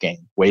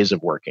ways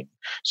of working.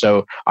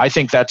 So I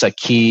think that's a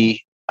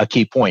key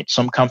point.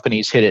 Some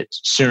companies hit it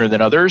sooner than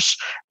others,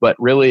 but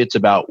really it's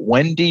about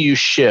when do you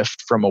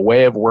shift from a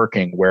way of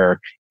working where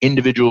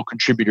individual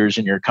contributors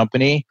in your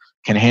company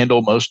can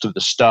handle most of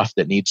the stuff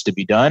that needs to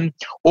be done,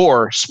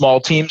 or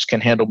small teams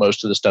can handle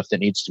most of the stuff that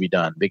needs to be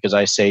done. Because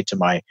I say to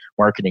my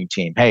marketing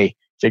team, hey,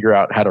 figure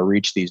out how to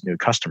reach these new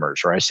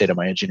customers. Or I say to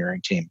my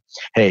engineering team,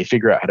 hey,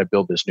 figure out how to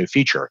build this new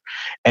feature.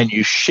 And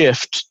you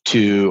shift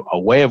to a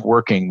way of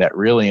working that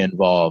really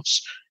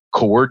involves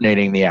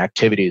coordinating the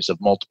activities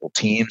of multiple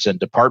teams and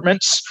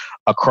departments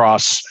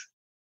across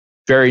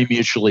very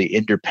mutually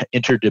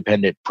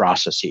interdependent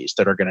processes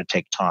that are going to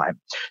take time.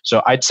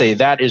 So I'd say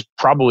that is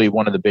probably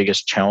one of the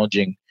biggest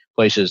challenging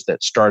places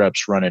that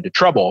startups run into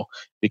trouble,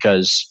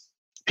 because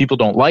people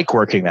don't like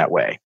working that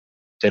way.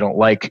 They don't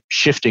like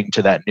shifting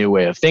to that new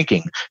way of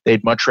thinking.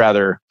 They'd much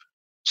rather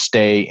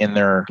stay in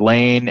their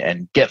lane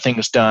and get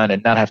things done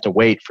and not have to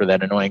wait for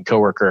that annoying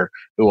coworker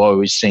who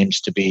always seems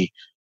to be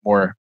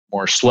more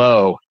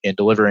slow in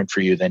delivering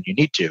for you than you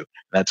need to. And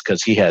that's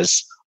because he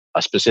has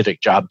a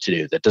specific job to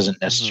do that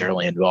doesn't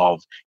necessarily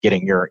involve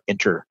getting your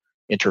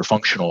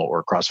interfunctional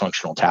or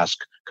cross-functional task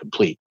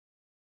complete.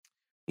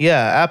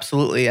 Yeah,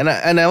 absolutely. And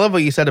I love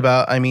what you said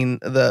about,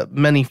 the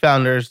many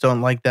founders don't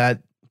like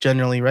that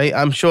generally, right?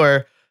 I'm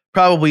sure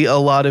probably a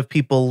lot of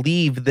people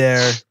leave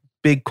their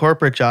big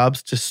corporate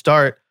jobs to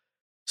start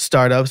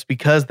startups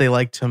because they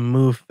like to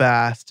move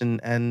fast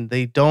and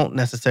they don't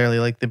necessarily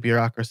like the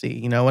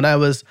bureaucracy. When I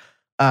was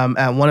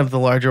at one of the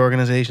larger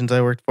organizations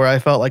I worked for, I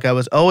felt like I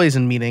was always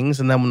in meetings.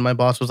 And then when my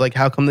boss was like,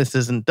 how come this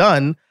isn't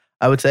done?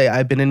 I would say,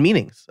 I've been in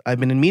meetings. I've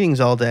been in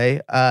meetings all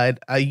day. I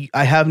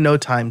have no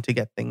time to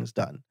get things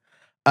done.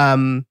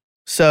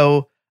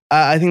 So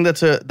I think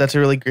that's a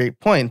really great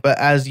point. But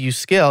as you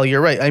scale,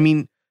 you're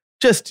right.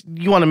 Just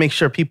you want to make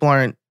sure people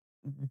aren't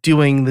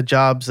doing the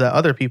jobs that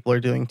other people are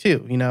doing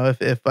too.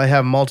 If I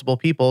have multiple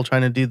people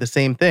trying to do the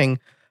same thing,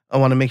 I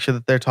want to make sure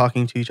that they're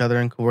talking to each other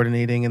and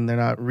coordinating and they're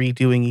not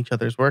redoing each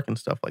other's work and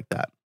stuff like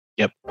that.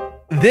 Yep.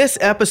 This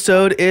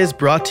episode is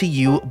brought to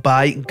you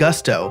by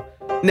Gusto.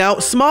 Now,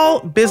 small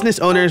business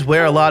owners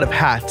wear a lot of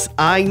hats.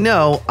 I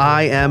know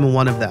I am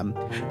one of them.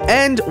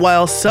 And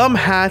while some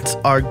hats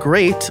are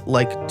great,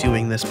 like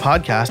doing this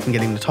podcast and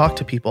getting to talk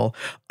to people,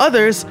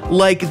 others,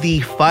 like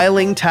the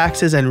filing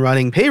taxes and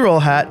running payroll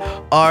hat,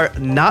 are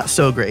not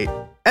so great.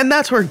 And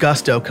that's where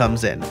Gusto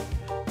comes in.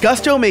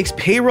 Gusto makes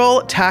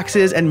payroll,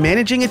 taxes, and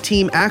managing a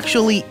team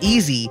actually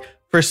easy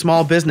for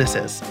small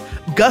businesses.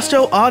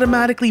 Gusto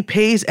automatically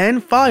pays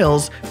and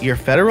files your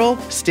federal,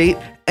 state,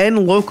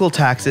 and local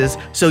taxes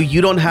so you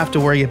don't have to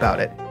worry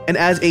about it. And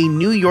as a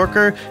New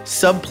Yorker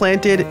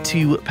subplanted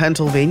to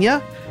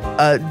Pennsylvania,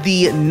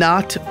 the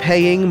not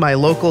paying my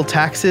local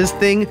taxes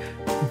thing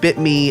bit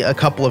me a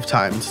couple of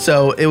times.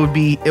 So it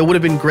would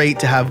have been great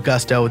to have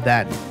Gusto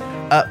then.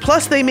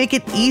 Plus, they make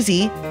it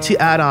easy to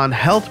add on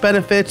health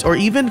benefits or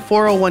even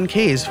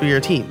 401ks for your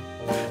team.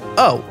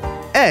 Oh,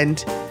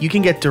 and you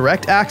can get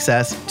direct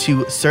access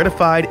to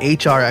certified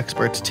HR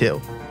experts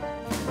too.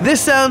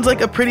 This sounds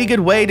like a pretty good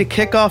way to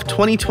kick off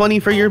 2020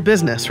 for your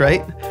business,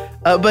 right?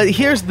 But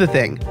here's the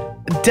thing.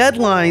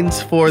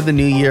 Deadlines for the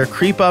new year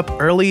creep up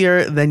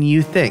earlier than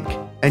you think,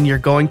 and you're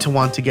going to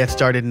want to get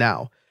started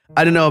now.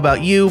 I don't know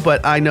about you,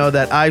 but I know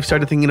that I've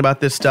started thinking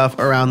about this stuff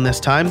around this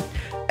time.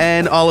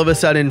 And all of a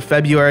sudden,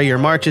 February or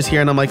March is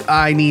here, and I'm like,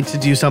 I need to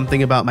do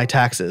something about my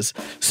taxes.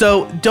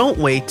 So don't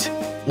wait.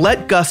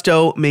 Let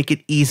Gusto make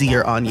it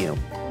easier on you.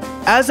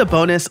 As a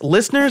bonus,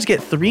 listeners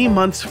get 3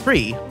 months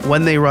free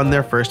when they run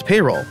their first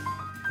payroll.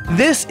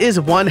 This is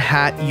one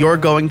hat you're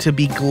going to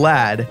be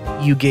glad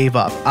you gave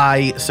up.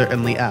 I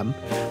certainly am.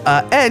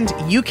 And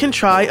you can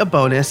try a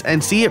bonus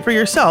and see it for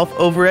yourself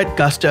over at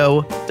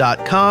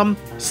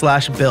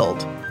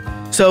gusto.com/build.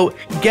 So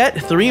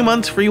get 3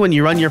 months free when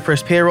you run your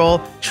first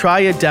payroll. Try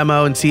a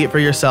demo and see it for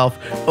yourself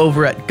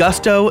over at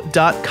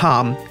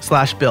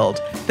gusto.com/build.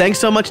 Thanks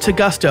so much to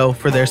Gusto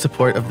for their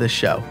support of this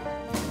show.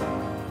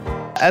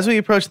 As we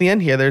approach the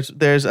end here,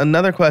 there's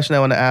another question I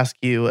want to ask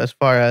you as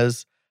far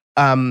as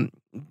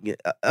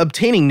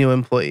obtaining new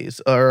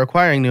employees or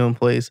acquiring new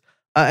employees.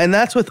 And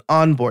that's with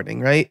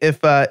onboarding, right?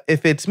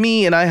 If it's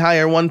me and I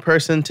hire one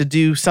person to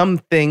do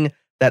something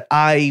that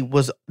I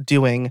was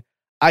doing,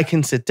 I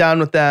can sit down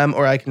with them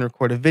or I can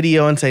record a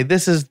video and say,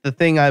 this is the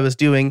thing I was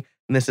doing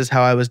and this is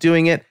how I was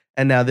doing it.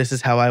 And now this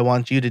is how I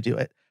want you to do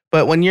it.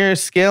 But when you're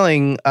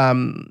scaling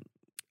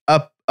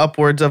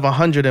upwards of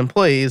 100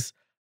 employees,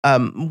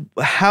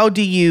 how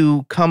do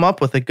you come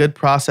up with a good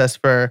process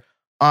for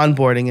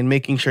onboarding and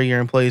making sure your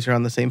employees are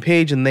on the same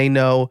page and they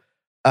know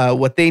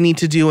what they need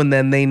to do, and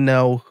then they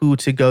know who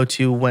to go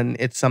to when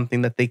it's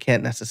something that they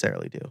can't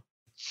necessarily do?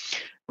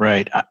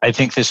 Right. I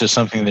think this is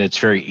something that it's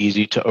very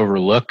easy to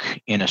overlook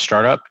in a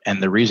startup.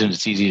 And the reason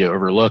it's easy to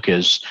overlook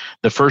is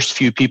the first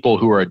few people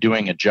who are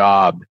doing a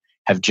job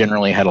have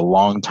generally had a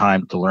long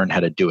time to learn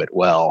how to do it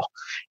well.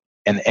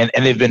 And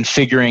they've been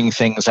figuring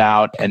things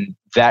out. And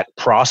that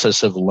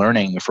process of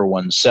learning for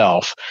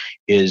oneself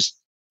is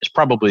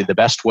probably the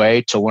best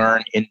way to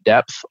learn in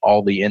depth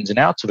all the ins and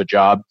outs of a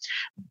job.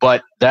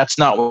 But that's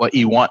not what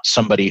you want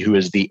somebody who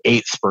is the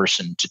eighth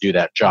person to do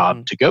that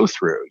job to go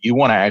through. You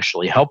want to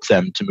actually help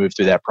them to move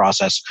through that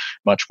process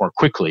much more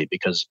quickly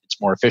because it's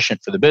more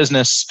efficient for the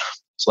business.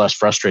 It's less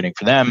frustrating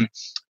for them.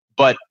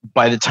 But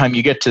by the time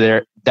you get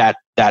to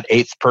that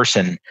eighth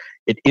person,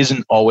 it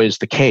isn't always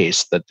the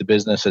case that the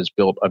business has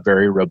built a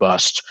very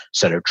robust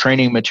set of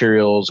training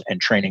materials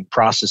and training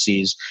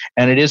processes.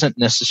 And it isn't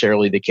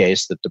necessarily the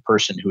case that the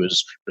person who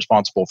is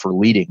responsible for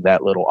leading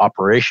that little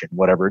operation,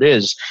 whatever it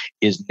is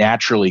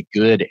naturally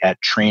good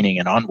at training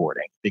and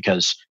onboarding,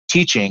 because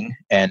teaching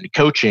and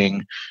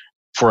coaching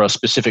for a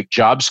specific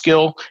job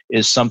skill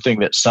is something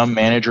that some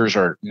managers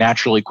are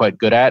naturally quite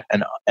good at,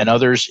 and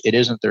others, it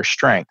isn't their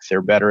strength.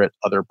 They're better at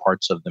other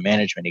parts of the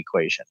management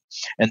equation.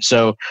 And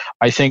so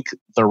I think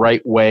the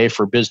right way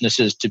for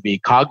businesses to be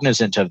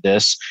cognizant of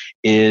this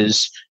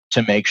is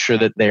to make sure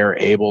that they are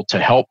able to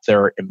help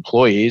their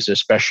employees,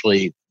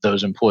 especially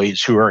those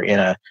employees who are in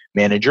a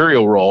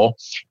managerial role,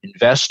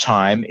 invest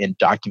time in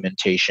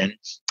documentation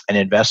and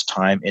invest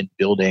time in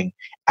building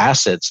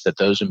assets that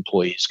those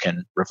employees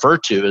can refer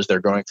to as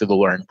they're going through the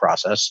learning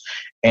process,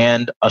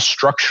 and a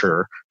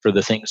structure for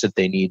the things that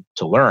they need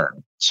to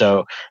learn.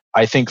 So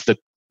I think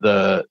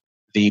the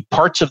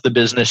parts of the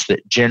business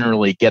that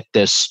generally get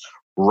this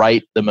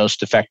right the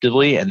most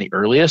effectively and the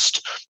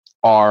earliest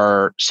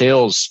are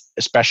sales,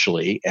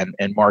 especially, and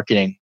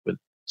marketing,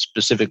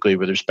 specifically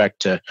with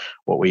respect to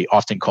what we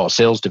often call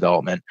sales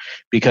development,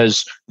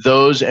 because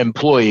those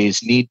employees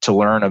need to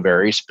learn a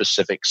very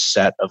specific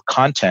set of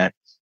content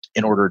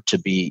in order to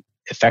be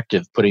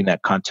effective putting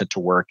that content to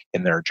work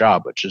in their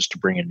job, which is to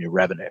bring in new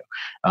revenue.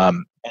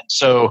 And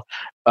so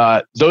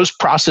those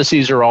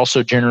processes are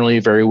also generally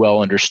very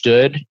well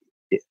understood.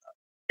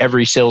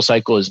 Every sales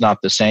cycle is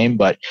not the same,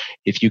 but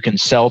if you can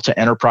sell to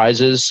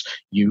enterprises,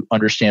 you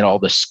understand all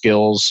the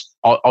skills.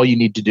 All you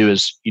need to do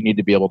is you need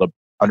to be able to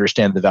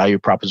understand the value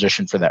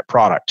proposition for that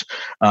product.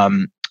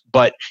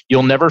 But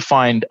you'll never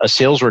find a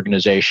sales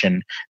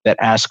organization that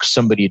asks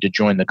somebody to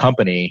join the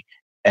company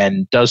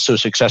and does so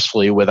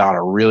successfully without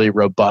a really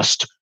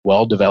robust,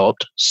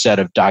 well-developed set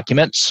of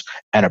documents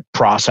and a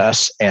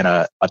process and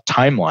a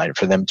timeline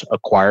for them to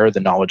acquire the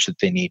knowledge that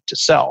they need to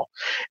sell.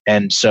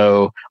 And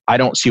so I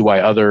don't see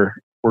why other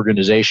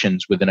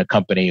organizations within a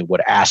company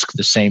would ask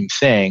the same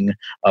thing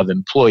of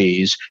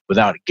employees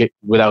without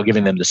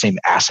giving them the same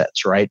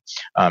assets, right?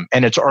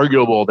 And it's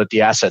arguable that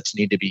the assets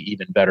need to be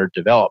even better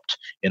developed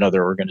in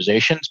other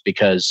organizations,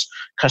 because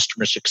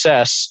customer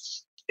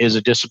success is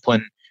a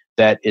discipline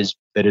that is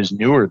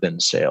newer than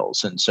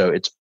sales, and so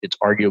it's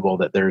arguable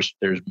that there's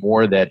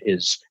more that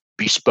is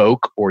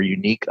bespoke or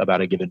unique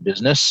about a given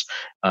business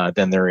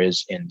than there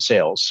is in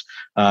sales.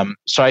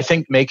 So I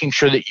think making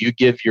sure that you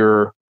give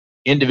your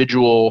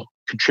individual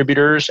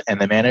contributors and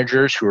the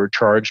managers who are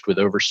charged with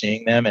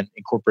overseeing them and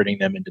incorporating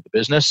them into the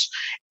business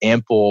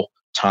ample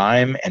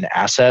time and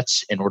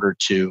assets in order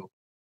to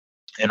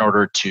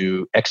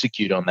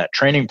execute on that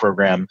training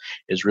program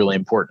is really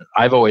important.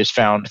 I've always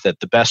found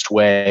that the best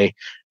way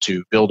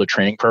to build a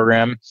training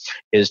program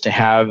is to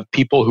have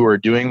people who are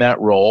doing that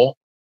role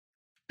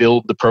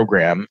build the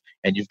program,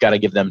 and you've got to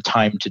give them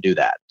time to do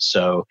that.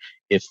 So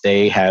if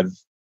they have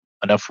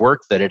enough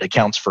work that it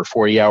accounts for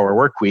 40-hour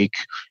work week,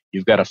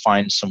 you've got to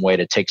find some way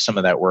to take some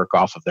of that work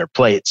off of their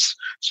plates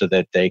so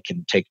that they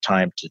can take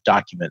time to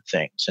document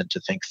things and to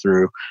think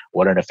through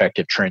what an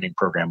effective training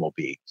program will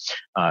be.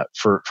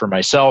 For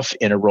myself,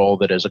 in a role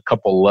that is a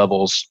couple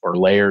levels or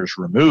layers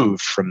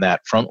removed from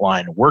that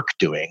frontline work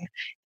doing,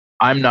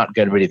 I'm not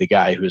going to be the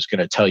guy who's going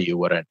to tell you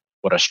what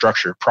a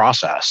structured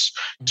process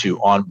to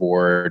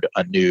onboard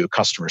a new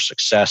customer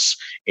success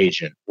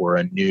agent or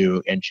a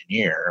new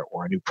engineer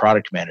or a new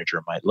product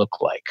manager might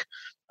look like.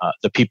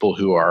 The people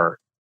who are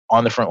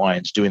on the front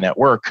lines doing that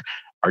work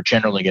are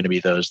generally going to be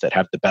those that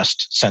have the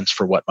best sense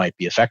for what might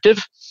be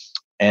effective.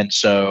 And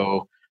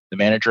so the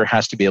manager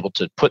has to be able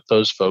to put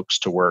those folks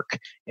to work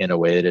in a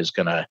way that is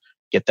going to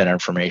get that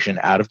information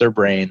out of their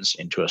brains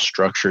into a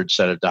structured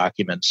set of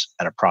documents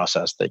and a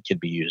process that can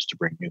be used to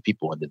bring new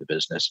people into the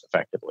business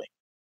effectively.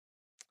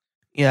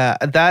 Yeah,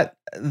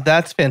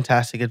 that's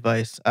fantastic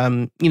advice.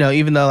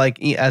 Even though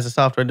as a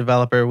software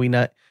developer, we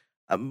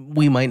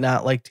might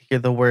not like to hear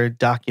the word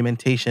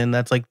documentation.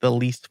 That's like the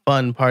least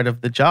fun part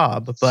of the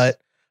job. But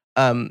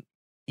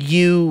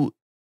you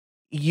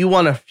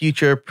want to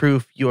future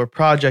proof your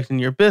project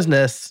and your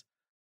business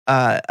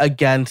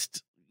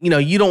against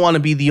you don't want to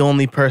be the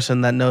only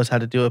person that knows how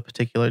to do a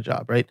particular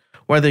job, right?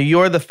 Whether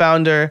you're the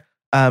founder,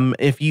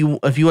 if you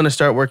want to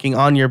start working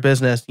on your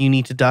business, you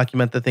need to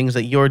document the things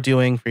that you're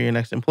doing for your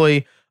next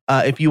employee.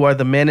 If you are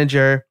the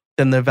manager,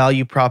 then the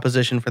value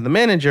proposition for the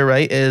manager,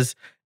 right, is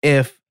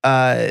if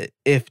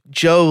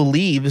Joe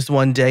leaves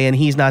one day and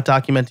he's not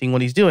documenting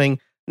what he's doing,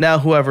 now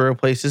whoever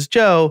replaces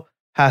Joe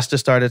has to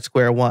start at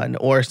square one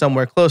or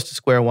somewhere close to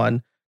square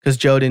one because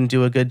Joe didn't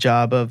do a good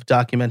job of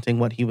documenting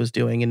what he was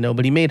doing and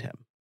nobody made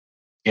him.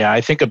 Yeah,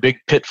 I think a big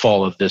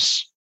pitfall of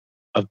this,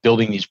 of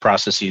building these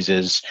processes,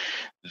 is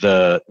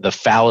the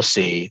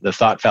fallacy, the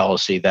thought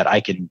fallacy that I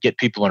can get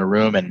people in a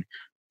room and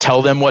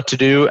tell them what to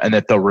do and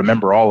that they'll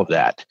remember all of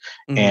that.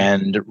 Mm-hmm.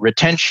 And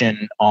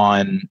retention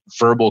on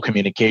verbal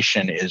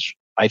communication is,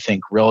 I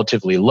think,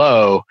 relatively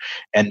low.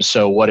 And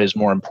so what is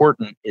more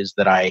important is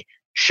that I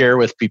share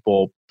with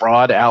people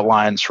broad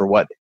outlines for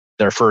what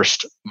their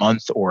first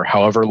month or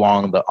however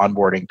long the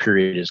onboarding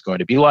period is going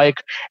to be like.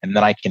 And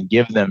then I can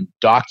give them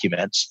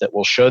documents that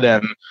will show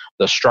them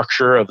the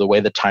structure of the way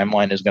the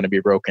timeline is going to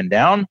be broken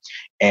down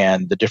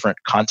and the different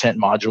content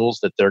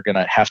modules that they're going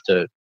to have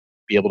to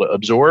be able to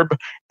absorb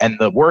and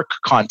the work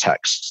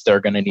contexts they're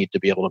going to need to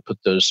be able to put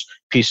those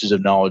pieces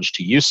of knowledge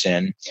to use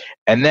in,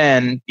 and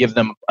then give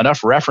them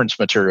enough reference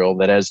material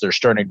that as they're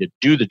starting to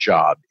do the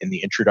job in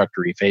the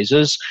introductory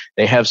phases,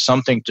 they have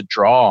something to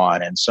draw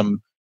on and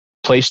some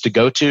place to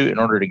go to in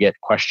order to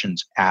get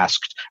questions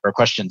asked or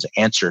questions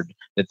answered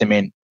that they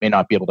may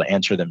not be able to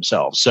answer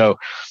themselves. So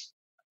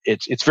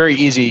it's very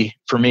easy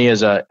for me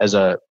as a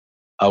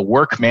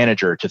work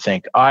manager to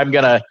think, oh, I'm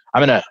gonna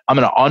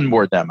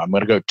onboard them. I'm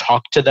gonna go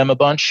talk to them a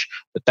bunch,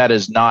 but that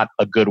is not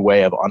a good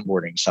way of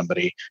onboarding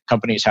somebody.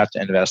 Companies have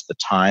to invest the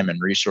time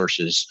and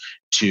resources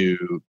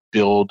to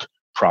build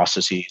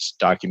processes,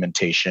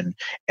 documentation,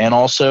 and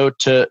also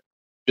to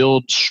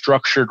build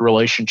structured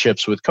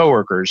relationships with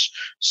coworkers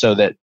so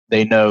that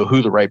they know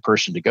who the right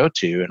person to go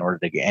to in order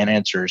to get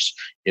answers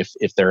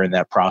if they're in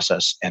that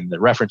process and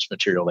the reference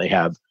material they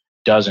have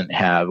doesn't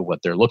have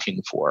what they're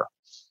looking for.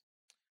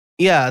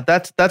 Yeah,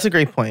 that's a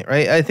great point,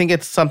 right? I think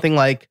it's something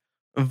like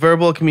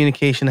verbal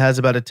communication has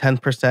about a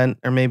 10%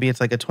 or maybe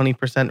it's like a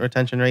 20%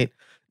 retention rate.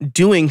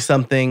 Doing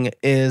something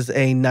is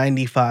a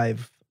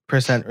 95%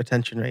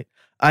 retention rate.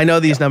 I know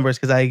these numbers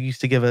because I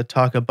used to give a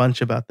talk a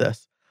bunch about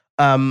this.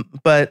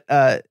 But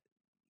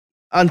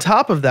on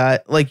top of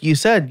that, like you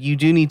said, you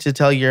do need to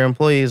tell your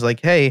employees like,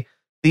 hey,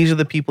 these are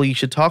the people you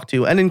should talk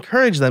to and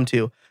encourage them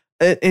to.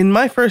 In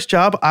my first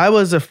job, I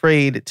was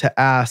afraid to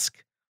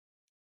ask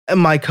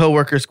my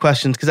coworkers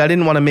questions because I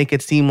didn't want to make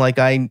it seem like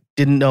I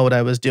didn't know what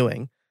I was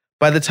doing.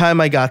 By the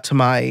time I got to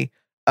my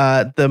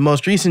the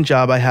most recent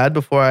job I had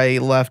before I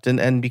left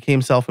and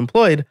became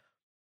self-employed,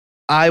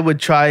 I would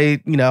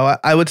try,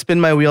 I would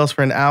spin my wheels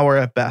for an hour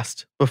at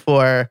best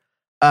before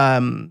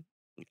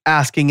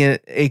asking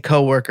a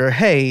coworker,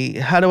 hey,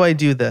 how do I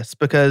do this?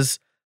 Because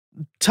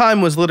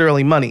time was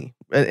literally money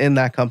in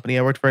that company.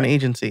 I worked for an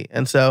agency.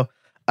 And so,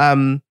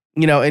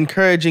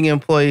 encouraging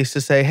employees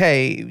to say,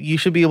 hey, you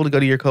should be able to go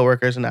to your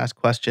coworkers and ask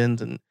questions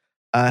and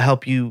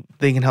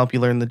they can help you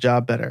learn the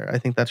job better. I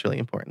think that's really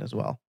important as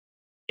well.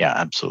 Yeah,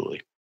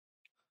 absolutely.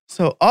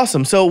 So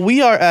awesome. So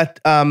we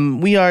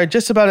are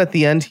just about at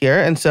the end here.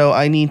 And so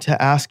I need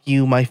to ask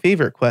you my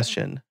favorite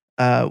question,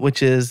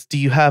 which is, do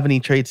you have any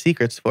trade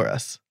secrets for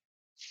us?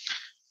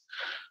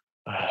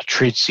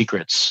 Trade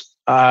secrets.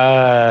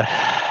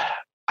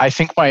 I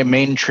think my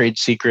main trade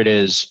secret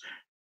is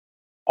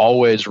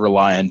always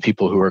rely on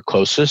people who are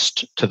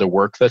closest to the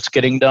work that's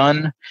getting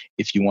done.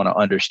 If you want to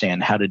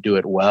understand how to do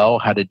it well,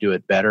 how to do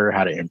it better,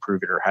 how to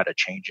improve it, or how to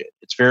change it.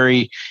 It's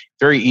very,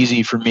 very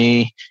easy for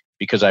me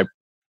because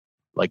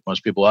like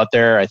most people out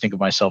there, I think of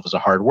myself as a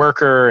hard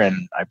worker,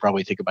 and I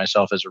probably think of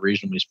myself as a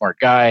reasonably smart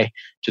guy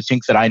to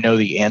think that I know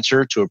the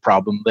answer to a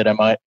problem that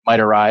I might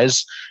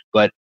arise.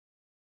 But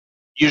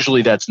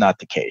usually that's not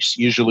the case.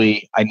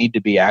 Usually I need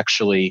to be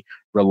actually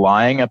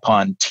relying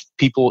upon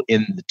people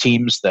in the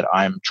teams that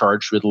I'm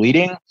charged with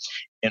leading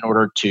in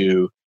order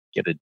to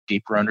get a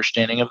deeper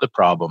understanding of the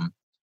problem,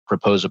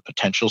 propose a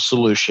potential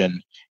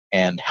solution,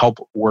 and help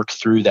work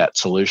through that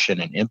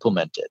solution and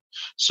implement it.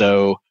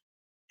 So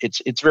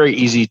it's very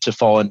easy to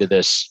fall into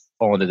this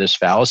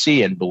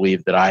fallacy and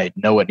believe that I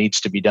know what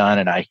needs to be done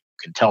and I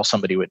can tell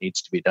somebody what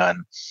needs to be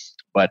done.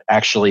 But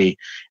actually,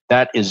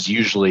 that is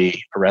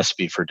usually a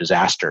recipe for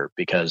disaster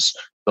because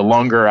the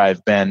longer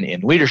I've been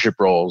in leadership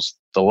roles,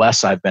 the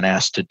less I've been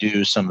asked to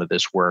do some of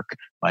this work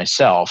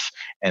myself.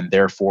 And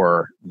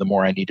therefore, the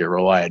more I need to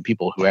rely on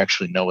people who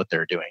actually know what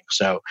they're doing.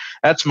 So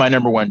that's my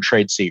number one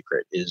trade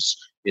secret is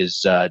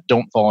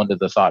don't fall into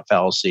the thought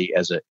fallacy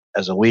as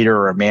a leader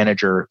or a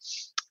manager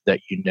that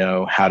you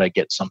know how to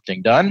get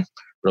something done.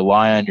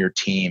 Rely on your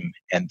team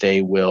and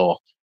they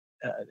will,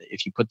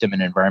 if you put them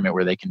in an environment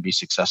where they can be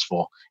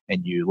successful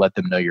and you let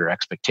them know your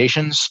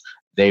expectations,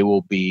 they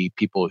will be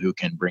people who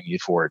can bring you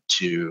forward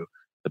to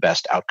the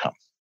best outcome.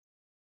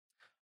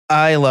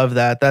 I love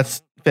that.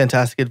 That's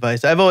fantastic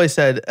advice. I've always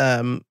said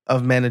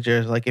of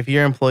managers, like if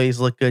your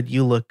employees look good,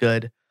 you look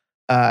good.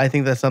 I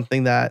think that's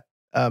something that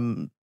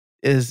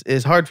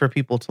is hard for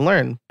people to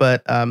learn.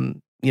 But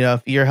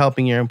if you're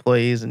helping your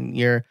employees and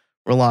you're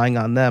relying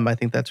on them, I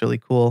think that's really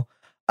cool.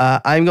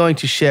 I'm going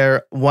to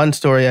share one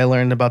story I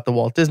learned about the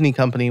Walt Disney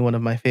Company, one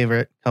of my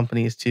favorite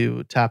companies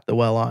to tap the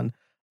well on.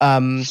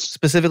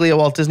 Specifically at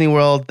Walt Disney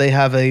World, they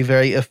have a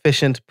very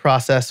efficient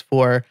process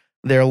for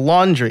their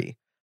laundry.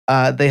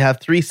 They have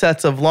 3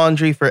 sets of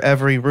laundry for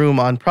every room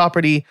on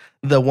property,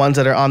 the ones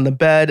that are on the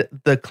bed,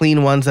 the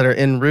clean ones that are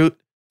en route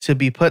to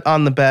be put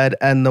on the bed,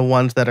 and the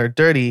ones that are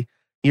dirty.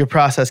 Your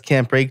process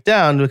can't break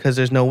down because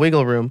there's no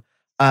wiggle room.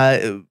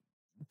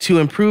 To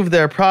improve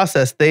their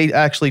process, they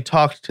actually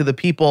talked to the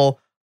people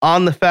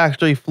on the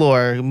factory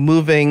floor,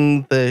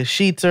 moving the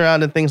sheets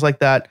around and things like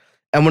that.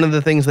 And one of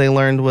the things they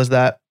learned was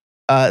that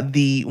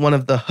one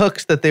of the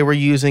hooks that they were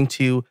using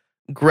to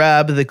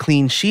grab the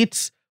clean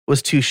sheets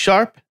was too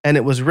sharp, and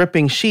it was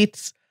ripping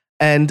sheets.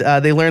 And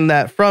they learned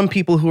that from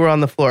people who were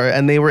on the floor,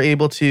 and they were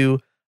able to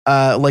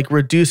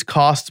reduce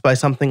costs by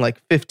something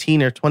like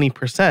 15 or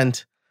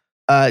 20%.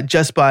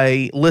 Just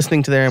by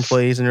listening to their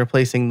employees and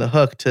replacing the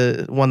hook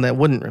to one that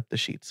wouldn't rip the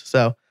sheets.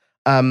 So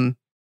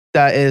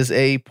that is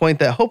a point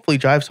that hopefully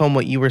drives home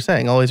what you were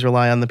saying. Always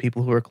rely on the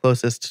people who are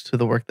closest to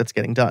the work that's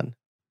getting done.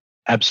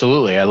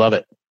 Absolutely. I love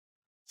it.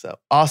 So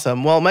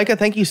awesome. Well, Micah,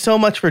 thank you so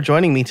much for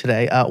joining me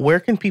today. Where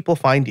can people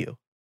find you?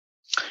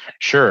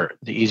 Sure.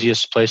 The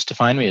easiest place to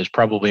find me is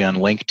probably on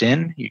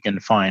LinkedIn. You can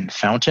find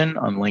Fountain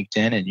on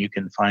LinkedIn, and you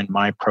can find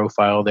my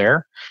profile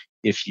there.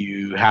 If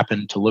you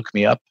happen to look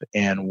me up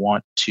and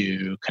want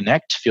to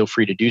connect, feel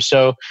free to do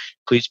so.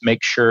 Please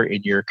make sure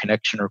in your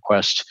connection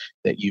request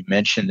that you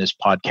mention this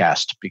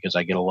podcast, because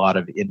I get a lot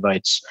of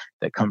invites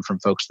that come from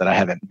folks that I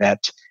haven't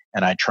met,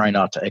 and I try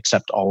not to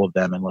accept all of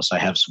them unless I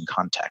have some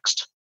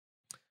context.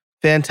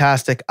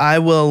 Fantastic. I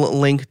will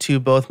link to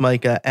both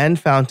Micah and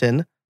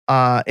Fountain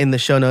in the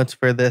show notes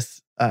for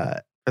this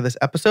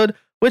episode,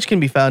 which can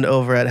be found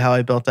over at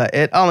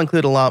howibuilt.it. I'll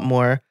include a lot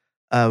more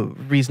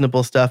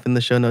reasonable stuff in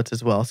the show notes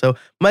as well. So,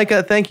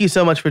 Micah, thank you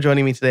so much for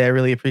joining me today. I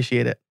really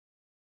appreciate it.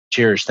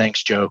 Cheers.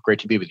 Thanks, Joe. Great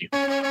to be with you.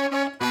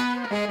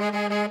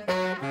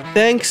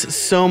 Thanks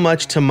so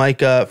much to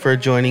Micah for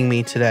joining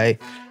me today.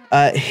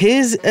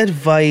 His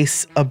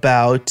advice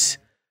about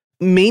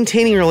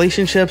maintaining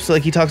relationships,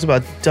 like he talks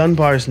about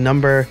Dunbar's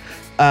number,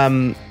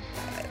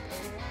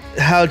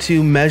 how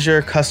to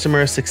measure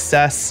customer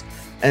success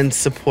and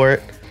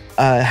support,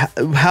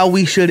 how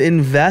we should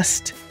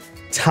invest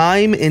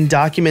time in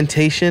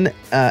documentation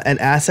and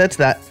assets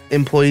that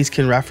employees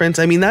can reference.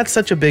 I mean, that's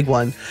such a big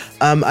one.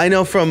 I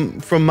know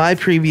from my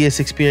previous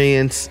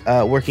experience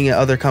working at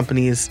other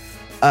companies,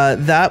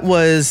 that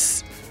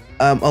was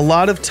a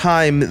lot of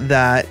time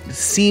that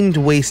seemed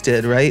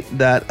wasted, right?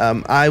 That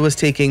I was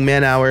taking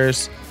man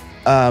hours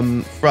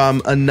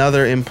from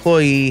another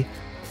employee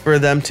for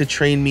them to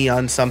train me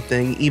on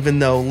something, even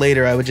though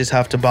later I would just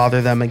have to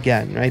bother them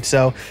again, right?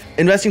 So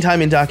investing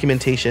time in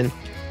documentation.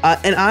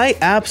 And I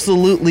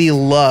absolutely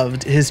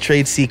loved his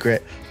trade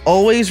secret.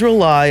 Always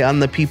rely on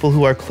the people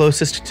who are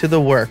closest to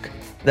the work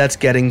that's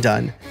getting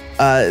done.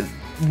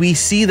 We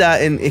see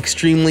that in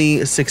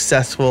extremely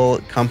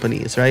successful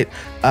companies, right?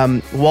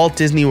 Walt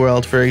Disney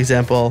World, for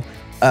example,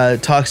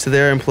 talks to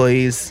their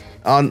employees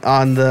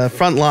on the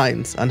front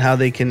lines on how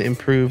they can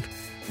improve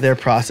their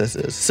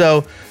processes.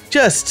 So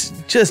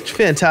just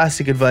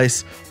fantastic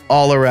advice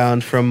all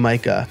around from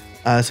Micah.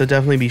 So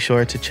definitely be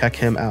sure to check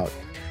him out.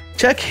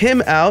 Check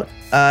him out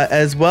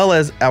as well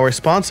as our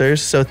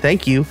sponsors. So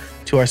thank you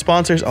to our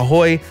sponsors,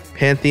 Ahoy,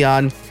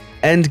 Pantheon,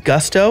 and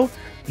Gusto.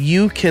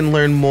 You can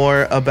learn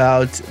more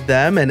about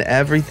them and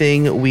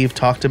everything we've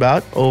talked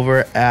about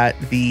over at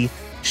the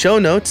show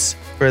notes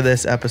for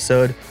this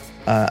episode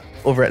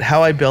over at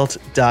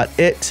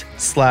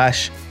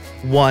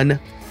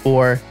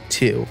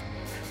howibuilt.it/142.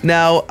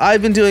 Now,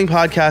 I've been doing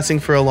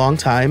podcasting for a long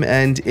time,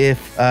 and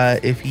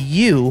if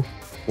you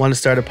want to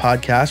start a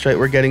podcast, right,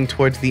 we're getting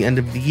towards the end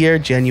of the year.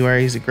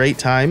 January is a great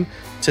time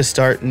to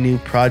start new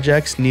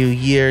projects, new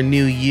year,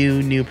 new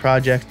you, new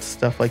projects,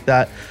 stuff like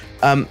that.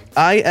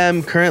 I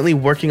am currently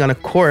working on a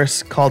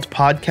course called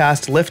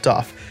Podcast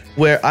Liftoff,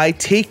 where I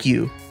take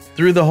you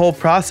through the whole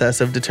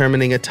process of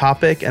determining a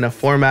topic and a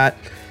format,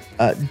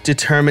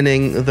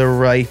 determining the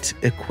right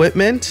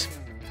equipment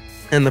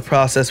and the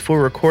process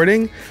for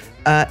recording,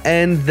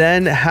 and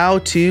then how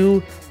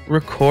to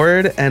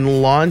record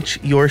and launch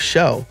your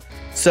show.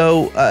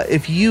 So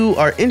if you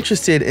are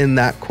interested in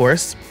that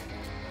course,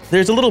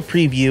 there's a little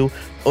preview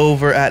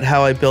over at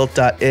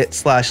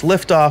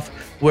howibuilt.it/liftoff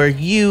where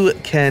you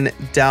can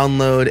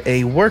download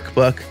a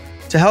workbook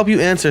to help you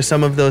answer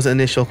some of those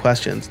initial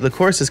questions. The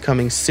course is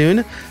coming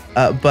soon,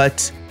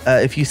 but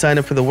if you sign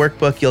up for the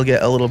workbook, you'll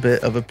get a little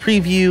bit of a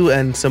preview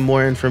and some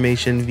more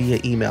information via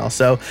email.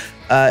 So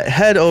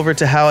head over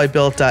to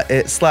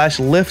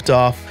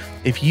howibuilt.it/liftoff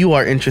if you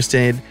are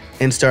interested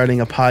in starting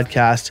a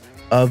podcast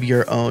of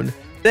your own.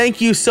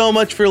 Thank you so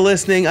much for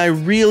listening. I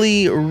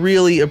really,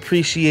 really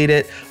appreciate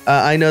it.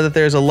 I know that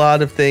there's a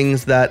lot of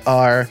things that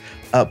are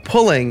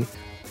pulling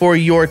for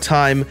your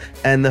time,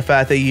 and the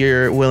fact that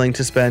you're willing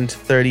to spend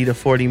 30 to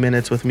 40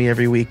 minutes with me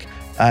every week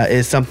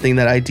is something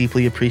that I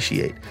deeply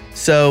appreciate.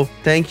 So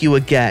thank you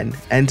again.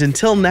 And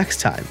until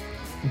next time,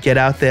 get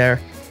out there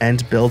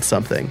and build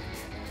something.